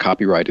Parasite and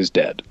Copyright is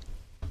Dead."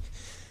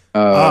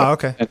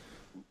 Okay.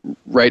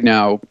 Right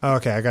now.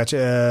 Okay, I got you.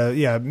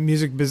 Yeah,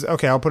 music business.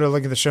 Okay, I'll put a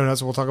link in the show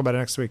notes and we'll talk about it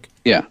next week.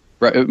 Yeah.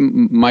 Right.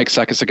 Mike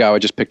Sakasagawa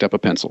just picked up a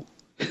pencil.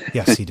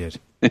 Yes, he did.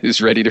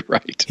 He's ready to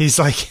write. He's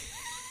like,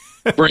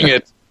 bring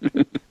it.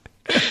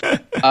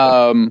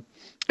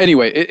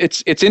 Anyway,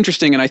 it's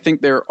interesting, and I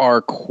think there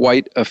are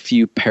quite a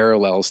few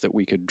parallels that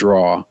we could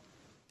draw.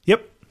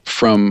 Yep.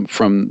 From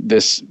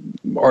this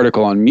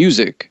article on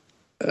music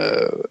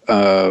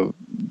to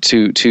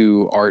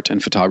art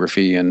and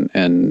photography and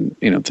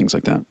things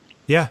like that.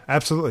 Yeah,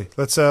 absolutely.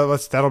 Let's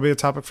that'll be a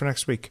topic for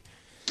next week.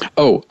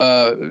 Oh,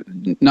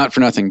 not for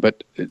nothing,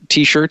 but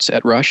T-shirts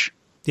at Rush.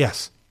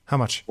 Yes. How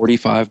much?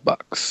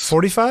 $45.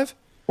 45?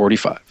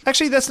 45.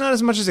 Actually, that's not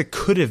as much as it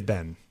could have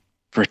been.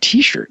 For a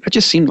T-shirt? That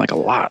just seemed like a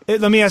lot.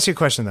 Let me ask you a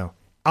question, though.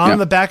 On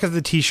the back of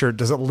the T-shirt,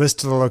 does it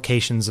list the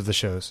locations of the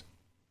shows?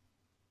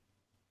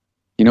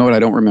 You know what? I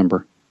don't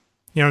remember.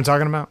 You know what I'm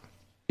talking about?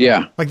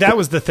 Yeah. Like, that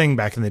was the thing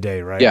back in the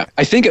day, right? Yeah.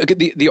 I think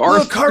the R...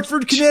 Look,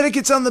 Hartford,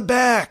 Connecticut's on the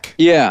back.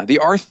 Yeah. The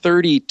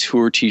R30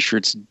 tour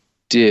T-shirts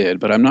did,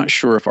 but I'm not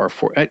sure if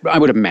R4... I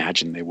would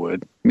imagine they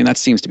would. I mean, that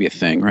seems to be a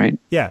thing, right?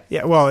 Yeah.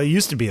 Well, it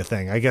used to be a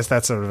thing. I guess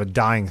that's sort of a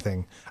dying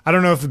thing. I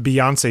don't know if the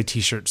Beyonce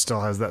T-shirt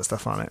still has that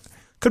stuff on it.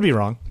 Could be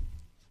wrong.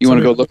 You want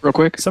to go look real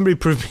quick? Somebody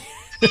prove me.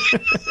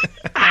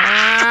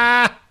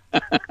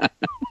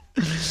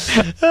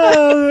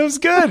 Oh, that was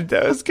good.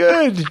 That was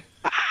good.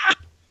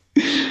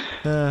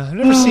 I've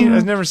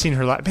never seen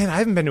her live. Man, I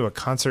haven't been to a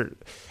concert.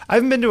 I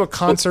haven't been to a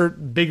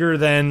concert bigger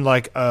than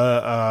like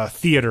a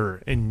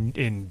theater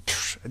in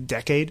a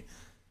decade.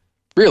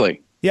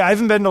 Really? Yeah, I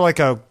haven't been to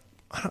like I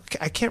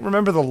can't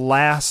remember the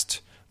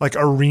last like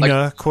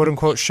arena quote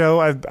unquote show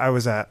I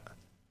was at.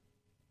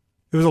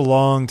 It was a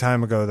long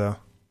time ago though.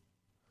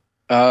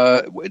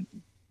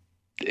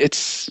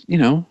 It's,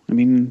 I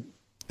mean,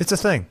 it's a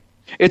thing.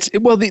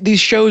 These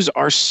shows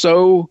are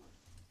so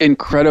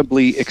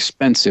incredibly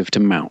expensive to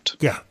mount.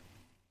 Yeah.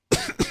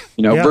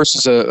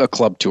 Versus a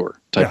club tour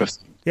type of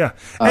thing. Yeah.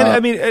 And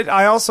I mean,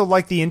 I also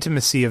like the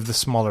intimacy of the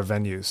smaller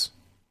venues.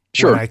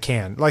 Sure. When I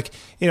can. Like,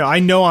 I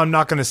know I'm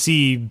not going to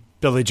see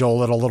Billy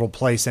Joel at a little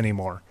place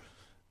anymore.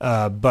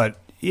 But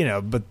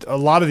a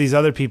lot of these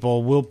other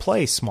people will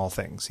play small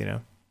things,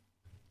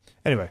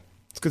 Anyway.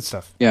 It's good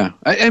stuff. Yeah.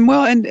 And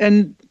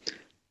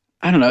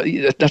I don't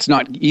know, that's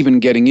not even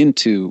getting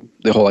into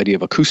the whole idea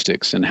of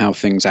acoustics and how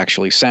things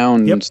actually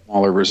sound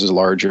smaller versus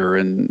larger.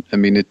 And I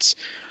mean,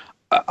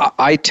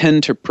 I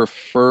tend to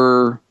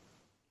prefer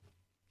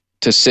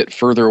to sit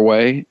further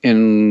away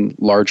in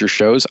larger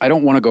shows. I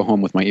don't want to go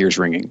home with my ears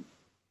ringing.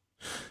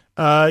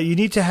 You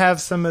need to have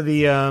some of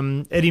the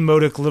Eddie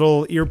Modic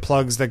little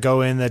earplugs that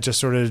go in that just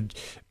sort of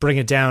bring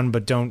it down,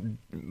 but don't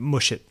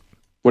mush it.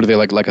 What are they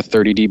like a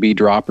 30 dB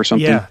drop or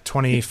something? Yeah,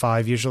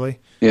 25 usually.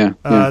 Yeah.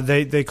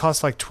 They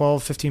cost like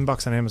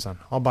 $12-15 on Amazon.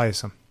 I'll buy you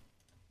some.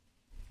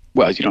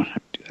 Well, you don't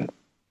have to do that.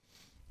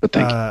 But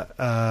thank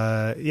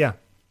you. Yeah.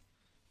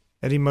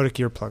 Eddie Modic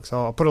earplugs.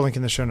 I'll put a link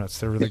in the show notes.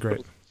 They're really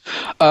great.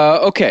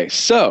 Okay,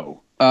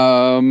 so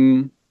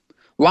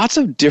lots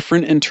of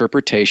different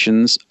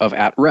interpretations of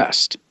At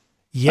Rest.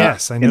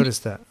 Yes, I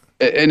noticed that.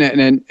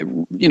 And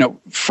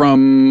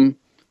from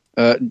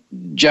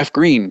Jeff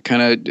Green,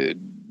 kind of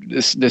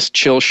this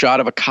chill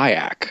shot of a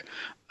kayak,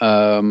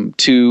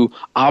 to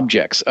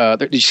objects.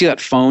 Did you see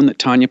that phone that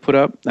Tanya put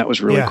up? That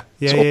was really cool.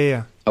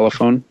 Yeah.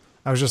 Telephone.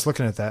 I was just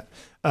looking at that.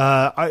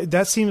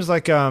 That seems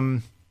like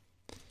I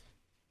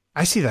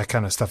see that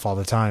kind of stuff all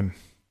the time.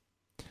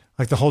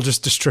 Like the whole it's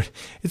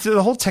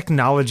the whole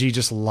technology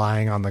just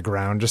lying on the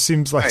ground just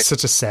seems like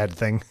such a sad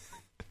thing.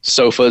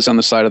 Sofas on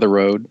the side of the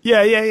road.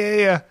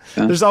 Yeah.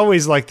 There's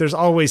always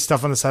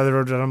stuff on the side of the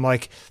road and I'm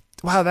like,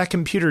 wow, that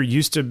computer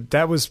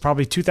that was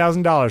probably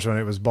 $2,000 when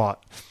it was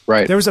bought.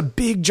 Right. There was a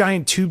big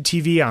giant tube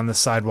TV on the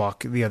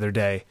sidewalk the other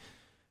day.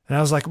 And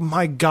I was like,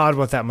 my God,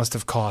 what that must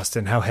have cost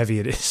and how heavy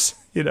it is,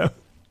 Yeah.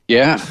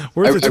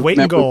 Worth its weight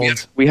in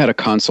gold. We had a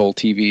console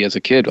TV as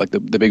a kid, like the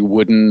big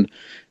wooden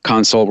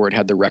console where it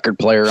had the record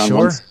player on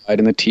one side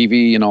and the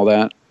TV and all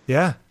that.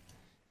 Yeah.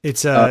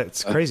 It's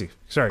crazy.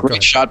 Sorry.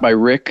 Great shot by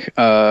Rick,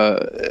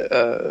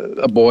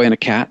 a boy and a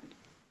cat.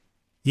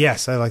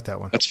 Yes, I like that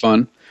one. That's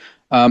fun.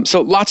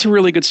 So lots of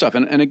really good stuff.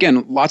 And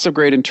again, lots of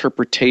great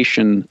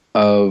interpretation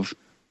of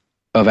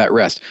At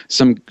Rest.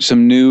 Some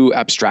new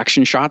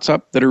abstraction shots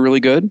up that are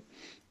really good.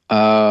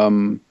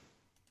 Wow,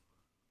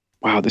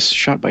 this is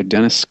shot by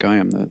Dennis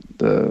Skyam.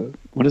 The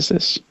what is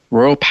this?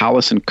 Royal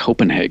Palace in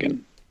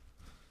Copenhagen.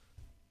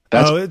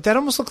 That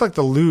almost looked like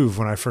the Louvre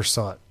when I first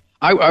saw it.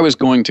 I was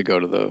going to go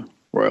to the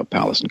Royal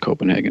Palace in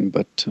Copenhagen,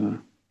 but I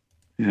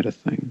had a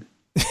thing.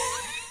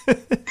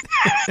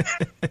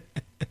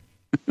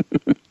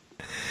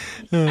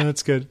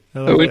 That's good.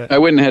 I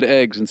went and had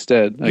eggs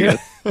instead. I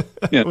guess.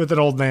 Yeah. With an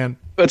old man.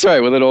 That's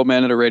right, with an old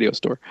man at a radio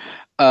store.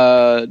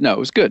 No, it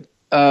was good.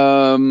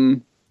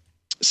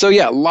 So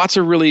yeah, lots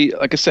of really,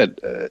 like I said,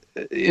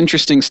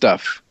 interesting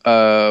stuff.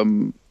 Yeah.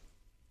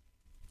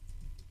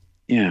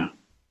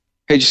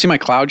 Hey, did you see my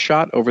cloud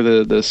shot over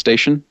the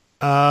station?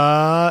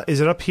 Is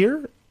it up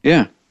here?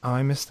 Yeah. Oh,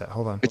 I missed that.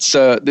 Hold on.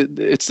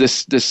 It's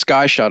this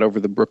sky shot over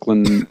the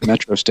Brooklyn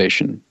metro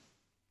station.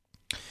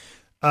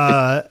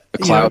 The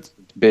clouds,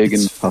 big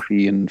and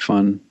puffy and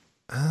fun.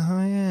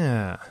 Oh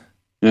yeah.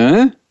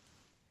 Huh?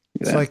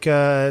 It's like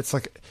I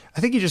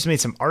think you just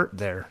made some art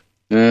there.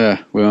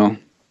 Yeah. Well,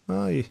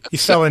 you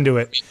fell into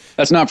it.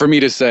 That's not for me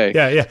to say.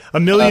 Yeah. A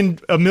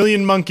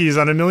million monkeys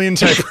on a million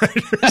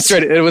typewriters. That's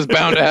right. It was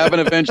bound to happen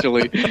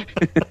eventually.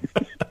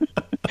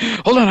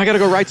 Hold on, I got to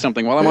go write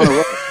something while I'm on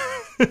a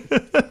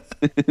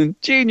roll.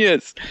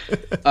 Genius.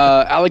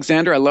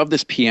 Alexander, I love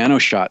this piano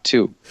shot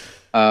too.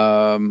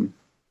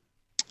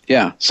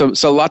 Yeah.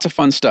 So lots of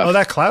fun stuff. Oh,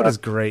 that cloud is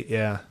great.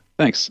 Yeah.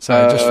 Thanks.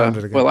 Sorry, I just found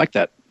it again. Well, I like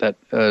that.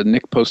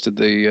 Nick posted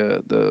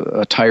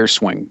the tire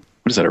swing.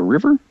 What is that? A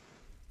river?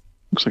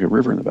 Looks like a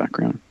river in the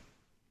background.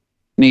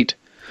 Neat.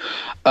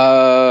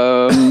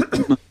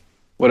 What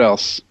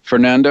else?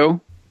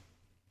 Fernando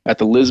at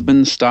the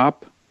Lisbon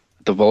stop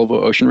at the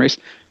Volvo Ocean Race.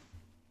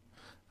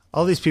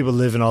 All these people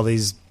live in all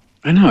these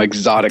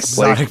exotic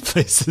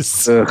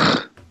places.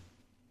 Ugh.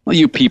 Well,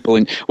 you people,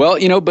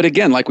 but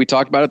again, like we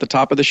talked about at the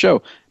top of the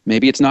show,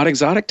 maybe it's not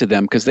exotic to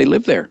them because they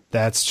live there.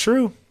 That's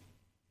true.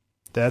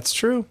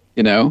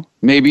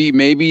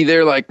 Maybe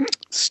they're like,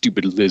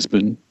 stupid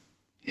Lisbon.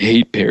 I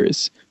hate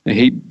Paris. I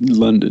hate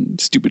London.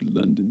 Stupid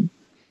London.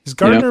 Is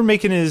Gardner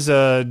making his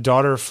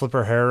daughter flip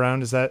her hair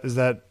around? Is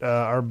that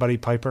our buddy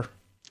Piper?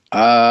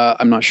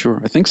 I'm not sure.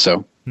 I think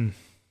so.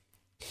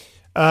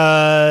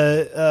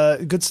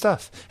 Good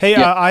stuff. Hey,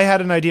 I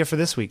had an idea for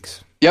this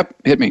week's. Yep,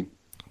 hit me.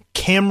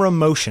 Camera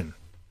motion.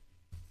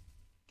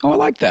 Oh, I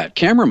like that.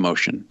 Camera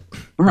motion.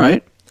 All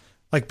right.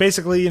 Like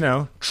basically,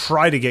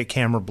 try to get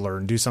camera blur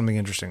and do something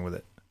interesting with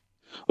it.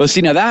 Well,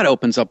 see, now that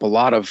opens up a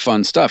lot of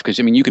fun stuff because,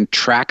 you can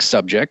track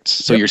subjects.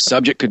 So your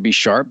subject could be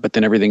sharp, but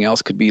then everything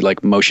else could be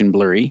like motion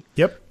blurry.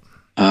 Yep.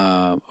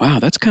 Wow,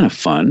 that's kind of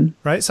fun.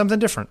 Right? Something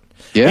different.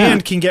 Yeah.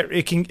 And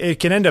it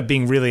can end up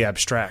being really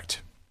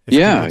abstract.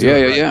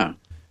 Yeah.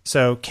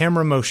 So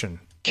camera motion.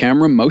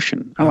 Camera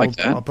motion. I like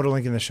that. I'll put a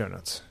link in the show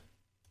notes.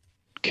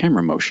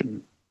 Camera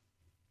motion.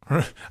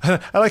 I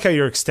like how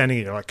you're extending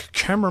it. You're like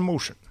camera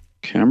motion.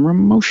 Camera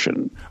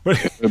motion.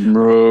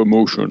 Camera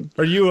motion.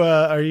 Are you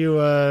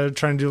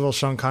trying to do a little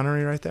Sean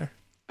Connery right there?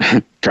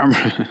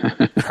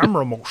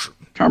 Camera motion.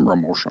 Camera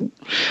motion.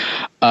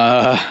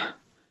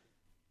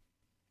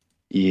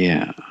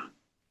 Yeah.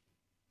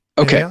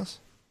 Okay. Anything else?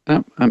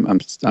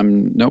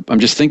 I'm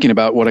just thinking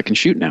about what I can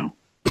shoot now.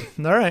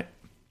 All right.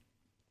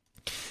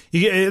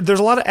 There's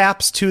a lot of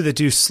apps too that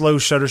do slow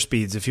shutter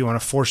speeds if you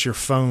want to force your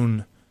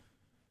phone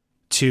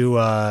to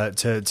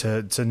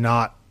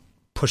not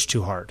push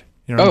too hard.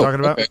 You know what I'm talking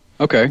about?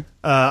 Okay.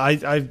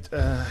 I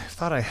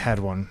thought I had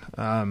one.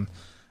 A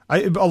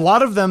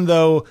lot of them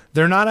though,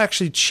 they're not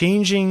actually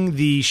changing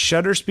the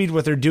shutter speed.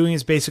 What they're doing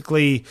is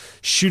basically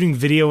shooting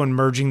video and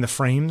merging the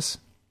frames.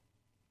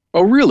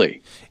 Oh,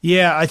 really?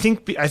 Yeah, I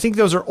think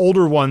those are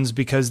older ones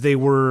because they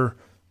were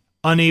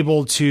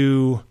unable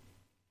to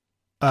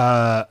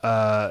do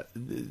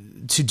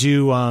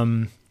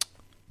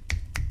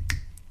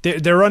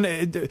they're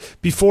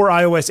before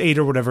iOS 8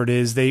 or whatever it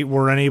is, they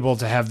were unable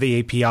to have the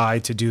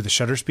API to do the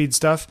shutter speed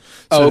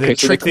stuff. So the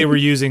trick they were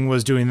using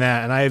was doing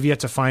that, and I have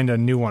yet to find a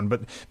new one,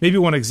 but maybe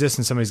one exists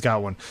and somebody's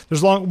got one.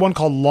 There's one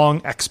called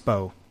Long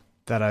Expo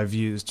that I've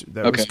used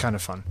that was kind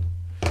of fun.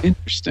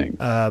 Interesting.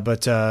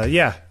 But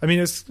yeah, I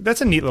mean,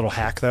 that's a neat little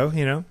hack though,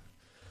 Yeah,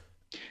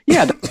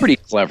 that's pretty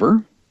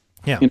clever.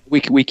 Yeah.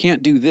 We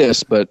can't do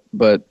this, but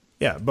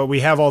yeah, but we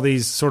have all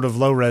these sort of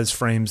low res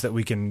frames that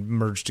we can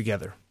merge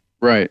together.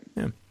 Right.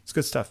 Yeah, it's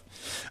good stuff.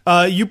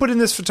 You put in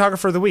this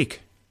photographer of the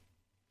week.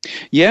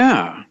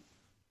 Yeah.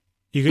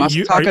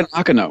 Masataka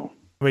Nakano.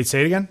 Wait,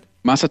 say it again.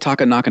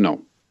 Masataka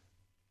Nakano.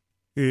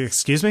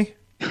 Excuse me?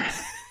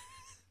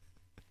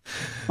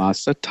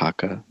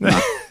 Masataka.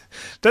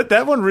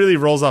 That one really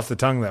rolls off the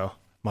tongue, though.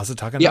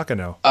 Masataka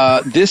Nakano.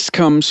 This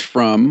comes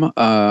from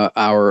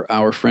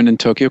our friend in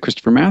Tokyo,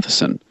 Christopher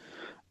Matheson,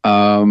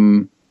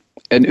 and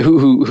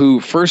who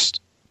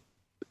first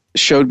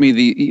showed me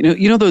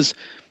the those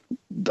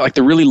like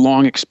the really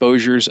long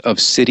exposures of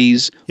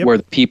cities where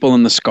the people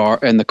in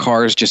the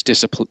cars just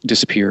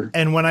disappear.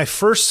 And when I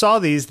first saw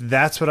these,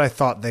 that's what I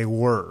thought they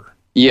were.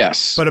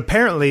 Yes, but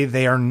apparently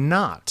they are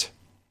not.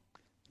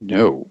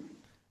 No.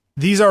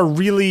 These are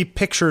really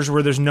pictures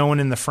where there's no one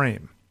in the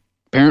frame.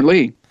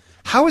 Apparently.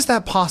 How is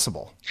that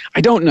possible?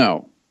 I don't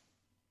know.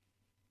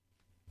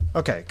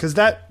 Okay, because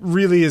that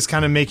really is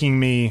kind of making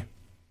me...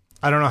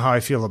 I don't know how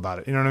I feel about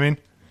it. You know what I mean?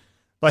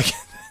 Like,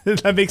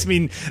 that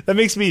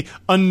makes me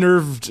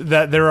unnerved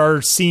that there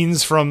are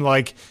scenes from,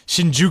 like,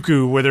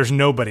 Shinjuku where there's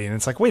nobody. And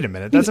it's like, wait a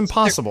minute, that's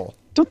impossible.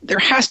 There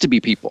has to be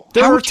people.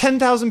 There are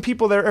 10,000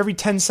 people there every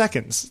 10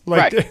 seconds.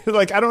 Like, right.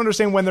 Like, I don't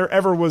understand when there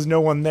ever was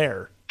no one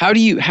there. How do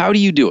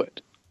you do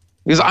it?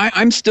 Because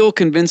I'm still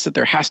convinced that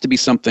there has to be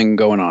something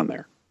going on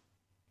there.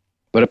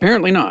 But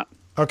apparently not.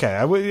 Okay,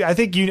 I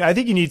think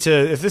you need to.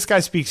 If this guy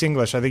speaks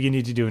English, I think you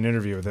need to do an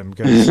interview with him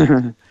because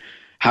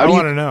I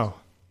want to know.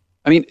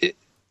 I mean,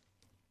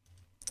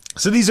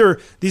 so these are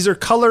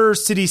color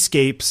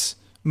cityscapes,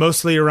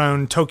 mostly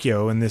around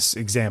Tokyo in this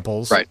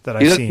examples right. that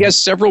I've seen. He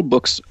has several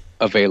books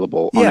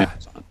available on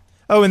Amazon.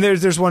 Oh, and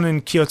there's one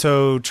in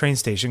Kyoto train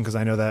station because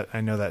I know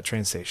that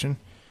train station.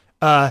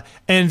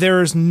 And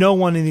there's no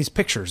one in these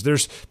pictures.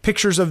 There's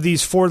pictures of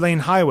these 4-lane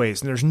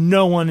highways, and there's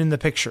no one in the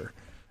picture.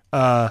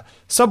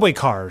 Subway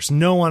cars,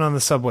 no one on the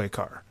subway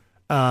car.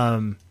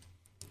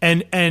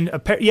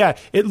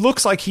 It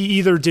looks like he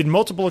either did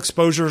multiple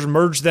exposures,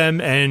 merged them,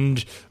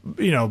 and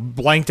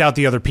blanked out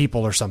the other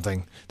people or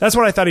something. That's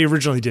what I thought he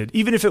originally did.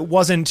 Even if it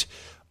wasn't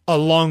a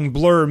long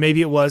blur,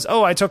 maybe it was,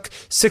 I took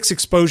 6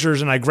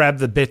 exposures and I grabbed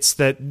the bits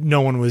that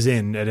no one was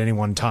in at any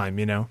one time,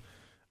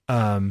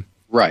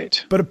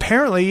 Right. But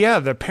apparently,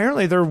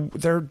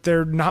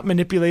 they're not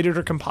manipulated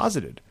or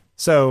composited.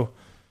 So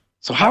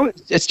how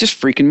it's just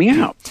freaking me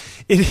out.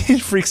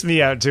 It freaks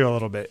me out too a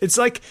little bit. It's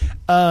like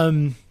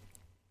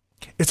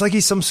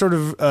he's some sort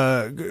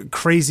of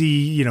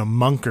crazy,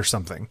 monk or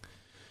something.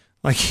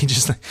 Like he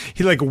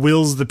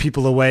wills the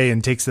people away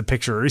and takes the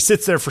picture. Or he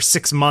sits there for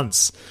 6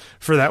 months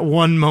for that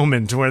one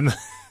moment when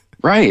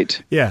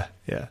right. Yeah.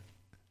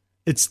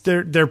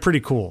 They're pretty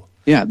cool.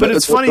 Yeah, but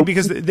it's funny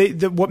because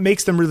what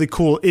makes them really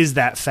cool is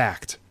that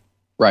fact.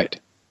 Right.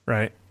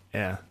 Right.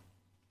 Yeah.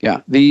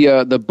 Yeah.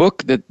 The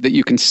book that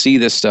you can see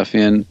this stuff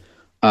in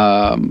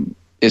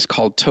is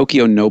called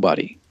Tokyo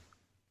Nobody.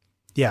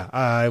 Yeah,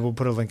 I will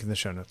put a link in the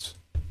show notes.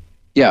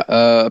 Yeah.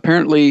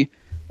 Apparently,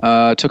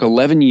 it took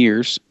 11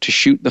 years to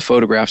shoot the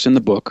photographs in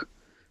the book.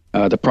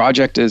 The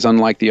project is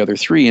unlike the other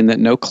 3 in that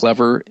no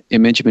clever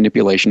image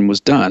manipulation was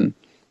done.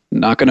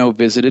 Nakano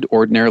visited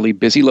ordinarily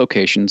busy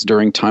locations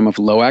during time of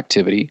low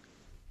activity,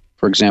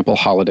 for example,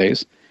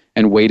 holidays,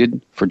 and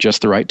waited for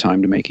just the right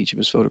time to make each of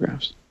his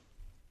photographs.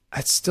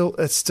 It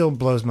still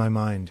blows my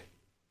mind.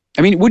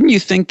 I mean, wouldn't you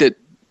think that?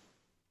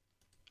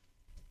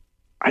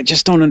 I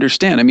just don't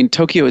understand. I mean,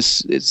 Tokyo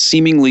is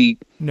seemingly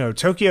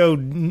Tokyo.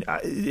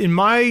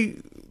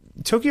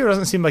 Tokyo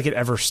doesn't seem like it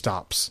ever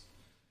stops.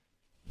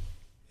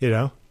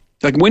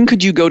 Like when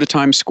could you go to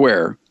Times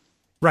Square,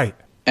 right,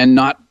 and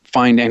not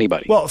find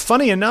anybody? Well,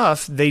 funny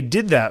enough, they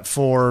did that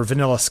for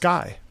Vanilla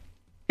Sky.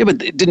 Yeah,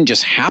 but it didn't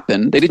just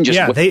happen. They didn't just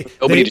nobody to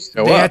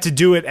show up. They had to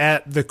do it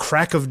at the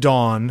crack of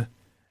dawn,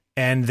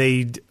 and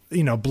they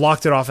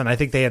blocked it off. And I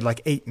think they had like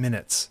 8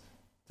 minutes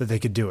that they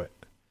could do it,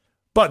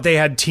 but they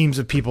had teams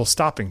of people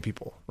stopping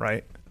people.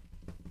 Right?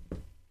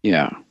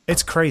 Yeah,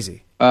 it's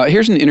crazy.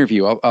 Here's an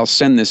interview. I'll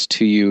send this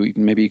to you.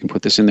 Maybe you can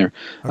put this in there.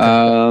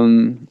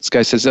 Okay. This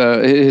guy says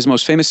his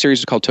most famous series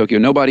is called Tokyo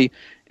Nobody,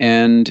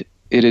 and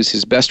it is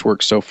his best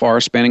work so far.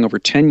 Spanning over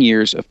 10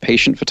 years of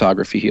patient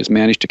photography, he has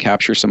managed to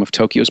capture some of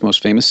Tokyo's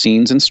most famous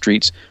scenes and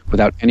streets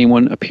without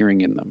anyone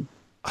appearing in them.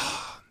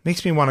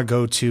 Makes me want to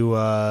go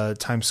to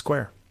Times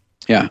Square.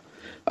 Yeah.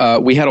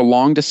 We had a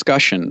long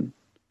discussion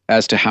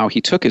as to how he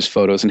took his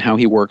photos and how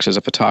he works as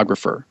a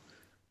photographer.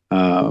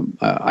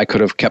 I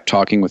could have kept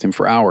talking with him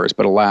for hours,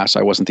 but alas,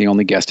 I wasn't the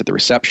only guest at the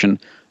reception.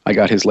 I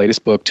got his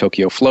latest book,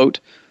 Tokyo Float.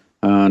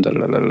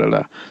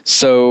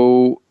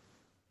 So...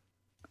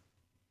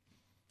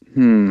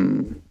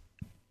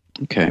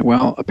 Okay.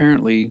 Well,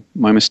 apparently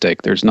my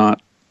mistake. There's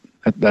not.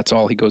 That's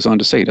all he goes on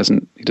to say. He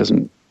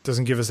doesn't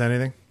give us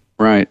anything.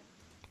 Right.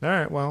 All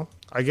right. Well,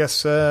 I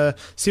guess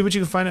see what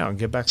you can find out and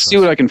get back to us. See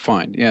what I can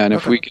find. Yeah, and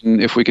okay.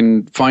 if we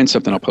can find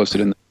something, I'll post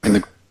it in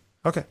the.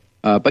 Okay.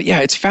 But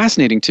yeah, it's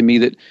fascinating to me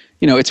that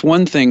it's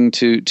one thing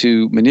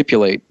to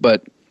manipulate,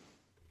 but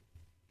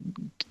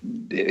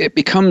it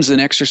becomes an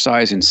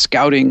exercise in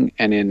scouting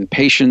and in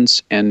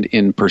patience and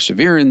in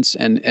perseverance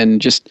and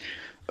just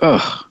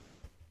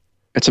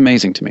it's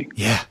amazing to me.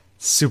 Yeah,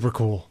 super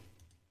cool.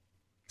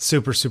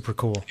 Super, super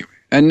cool.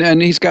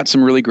 And he's got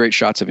some really great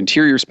shots of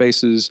interior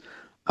spaces.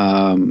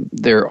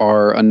 There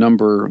are a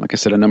number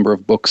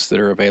of books that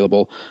are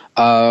available.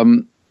 I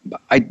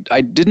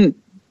didn't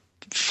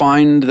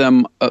find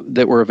them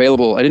that were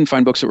available. I didn't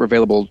find books that were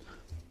available.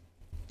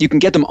 You can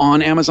get them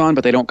on Amazon,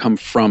 but they don't come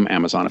from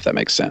Amazon, if that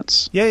makes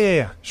sense.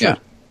 Yeah. Sure. Yeah.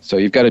 So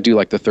you've got to do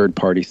like the third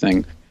party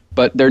thing.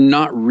 But they're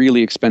not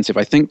really expensive.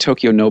 I think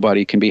Tokyo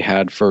Nobody can be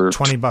had for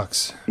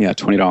 $20. Yeah,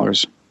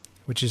 $20,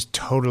 which is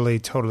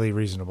totally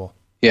reasonable.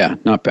 Yeah,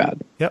 not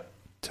bad. Yep,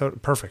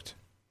 perfect.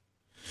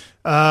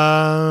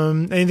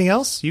 Anything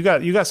else? You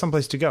got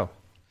someplace to go?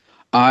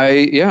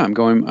 I'm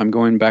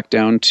going back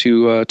down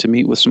to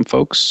meet with some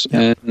folks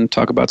and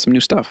talk about some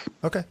new stuff.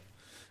 Okay.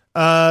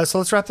 So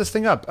let's wrap this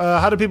thing up.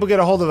 How do people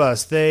get a hold of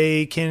us?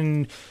 They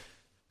can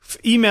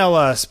email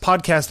us,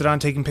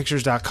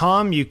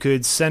 podcast@ontakingpictures.com. You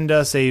could leave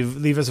us a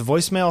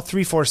voicemail,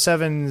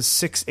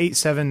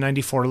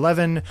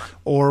 347-687-9411,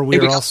 or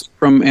we're also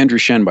from Andrew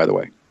Shen, by the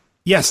way.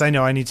 Yes, I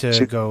know. I need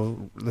to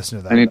go listen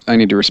to that. I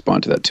need to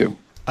respond to that too.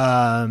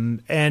 Go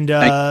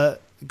ahead.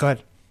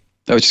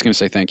 I was just going to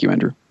say thank you,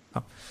 Andrew.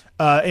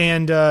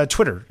 And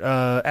Twitter,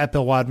 at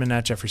Bill Wadman,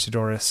 at Jeffrey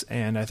Sidoris,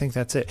 and I think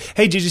that's it.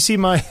 Hey, did you see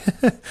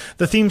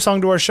the theme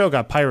song to our show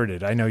got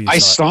pirated? I know you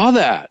saw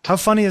that. How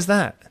funny is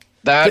that?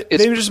 They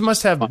just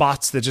must have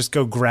bots that just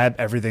go grab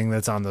everything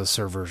that's on those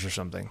servers or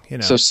something. You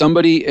know. So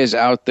somebody is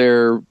out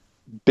there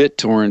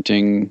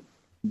BitTorrenting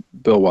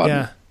Bill Wadman.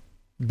 Yeah,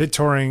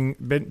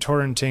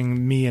 BitTorrenting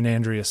me and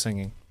Andrea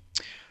singing.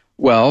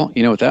 Well,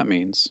 you know what that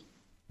means.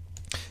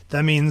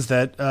 That means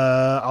that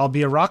I'll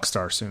be a rock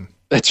star soon.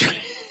 That's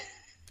right.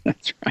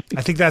 That's right.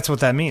 I think that's what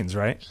that means,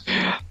 right?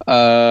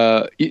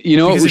 You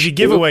know, because if you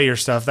give away your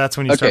stuff, that's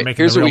when you start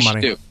making the real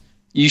money.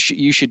 You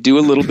should do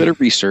a little bit of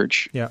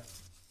research. Yeah.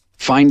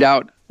 Find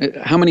out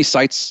how many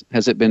sites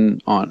has it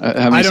been on.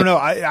 I don't know.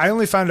 I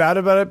only found out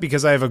about it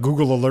because I have a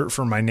Google alert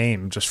for my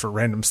name just for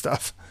random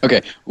stuff.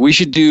 Okay, we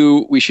should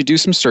do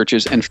some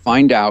searches and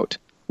find out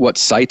what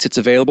sites it's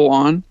available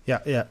on.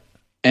 Yeah.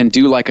 And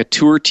do like a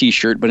tour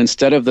T-shirt, but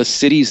instead of the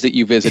cities that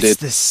you visited, it's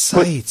the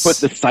sites. Put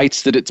the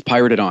sites that it's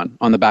pirated on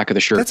the back of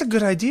the shirt. That's a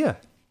good idea.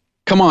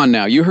 Come on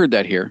now, you heard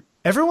that here.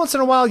 Every once in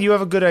a while, you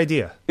have a good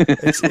idea.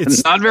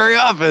 It's not very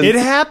often. It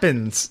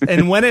happens,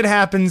 and when it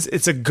happens,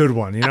 it's a good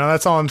one. You know,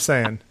 that's all I'm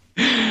saying.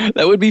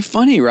 That would be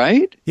funny,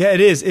 right? Yeah,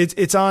 it is.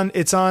 It's on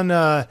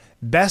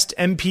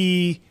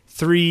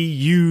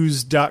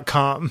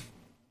bestmp3use.com.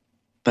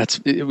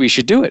 We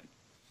should do it.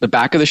 The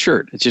back of the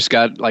shirt. It's just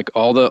got like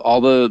all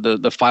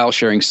the file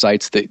sharing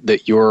sites that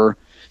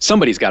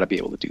somebody's got to be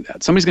able to do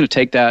that. Somebody's going to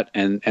take that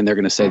and they're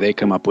going to say they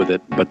come up with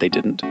it, but they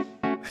didn't.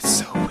 That's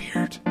so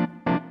weird.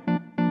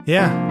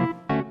 Yeah.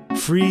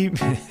 Free.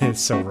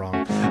 It's so wrong.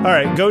 All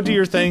right. Go do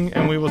your thing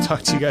and we will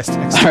talk to you guys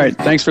next time. All right.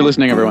 Thanks for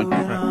listening, everyone.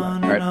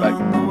 All right.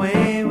 Bye.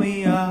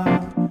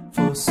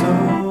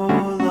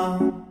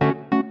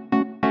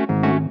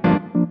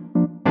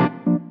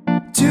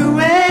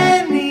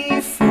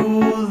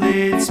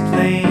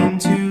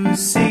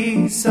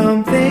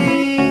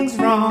 Something's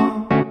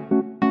wrong.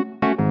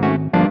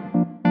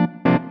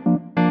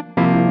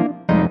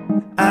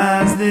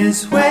 Eyes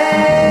this way,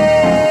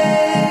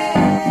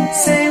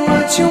 say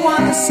what you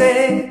wanna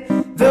say,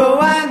 though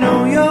I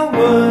know your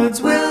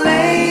words will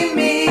lay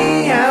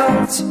me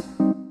out,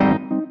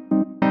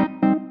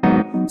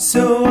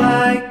 so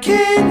I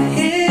can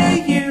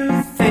hear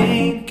you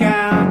think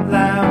out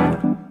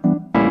loud,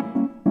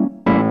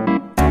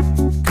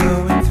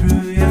 going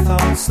through your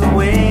thoughts the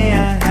way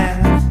I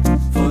have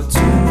for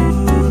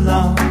too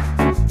long.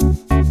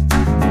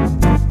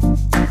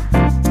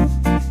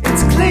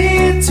 It's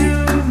clear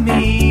to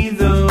me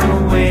the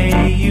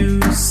way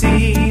you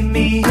see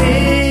me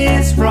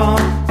is wrong.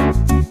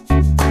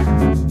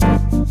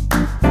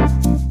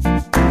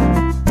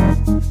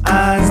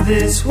 Eyes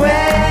this way,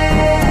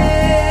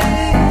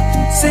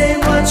 say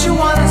what you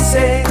wanna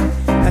say,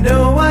 I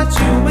know what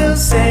you will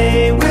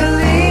say will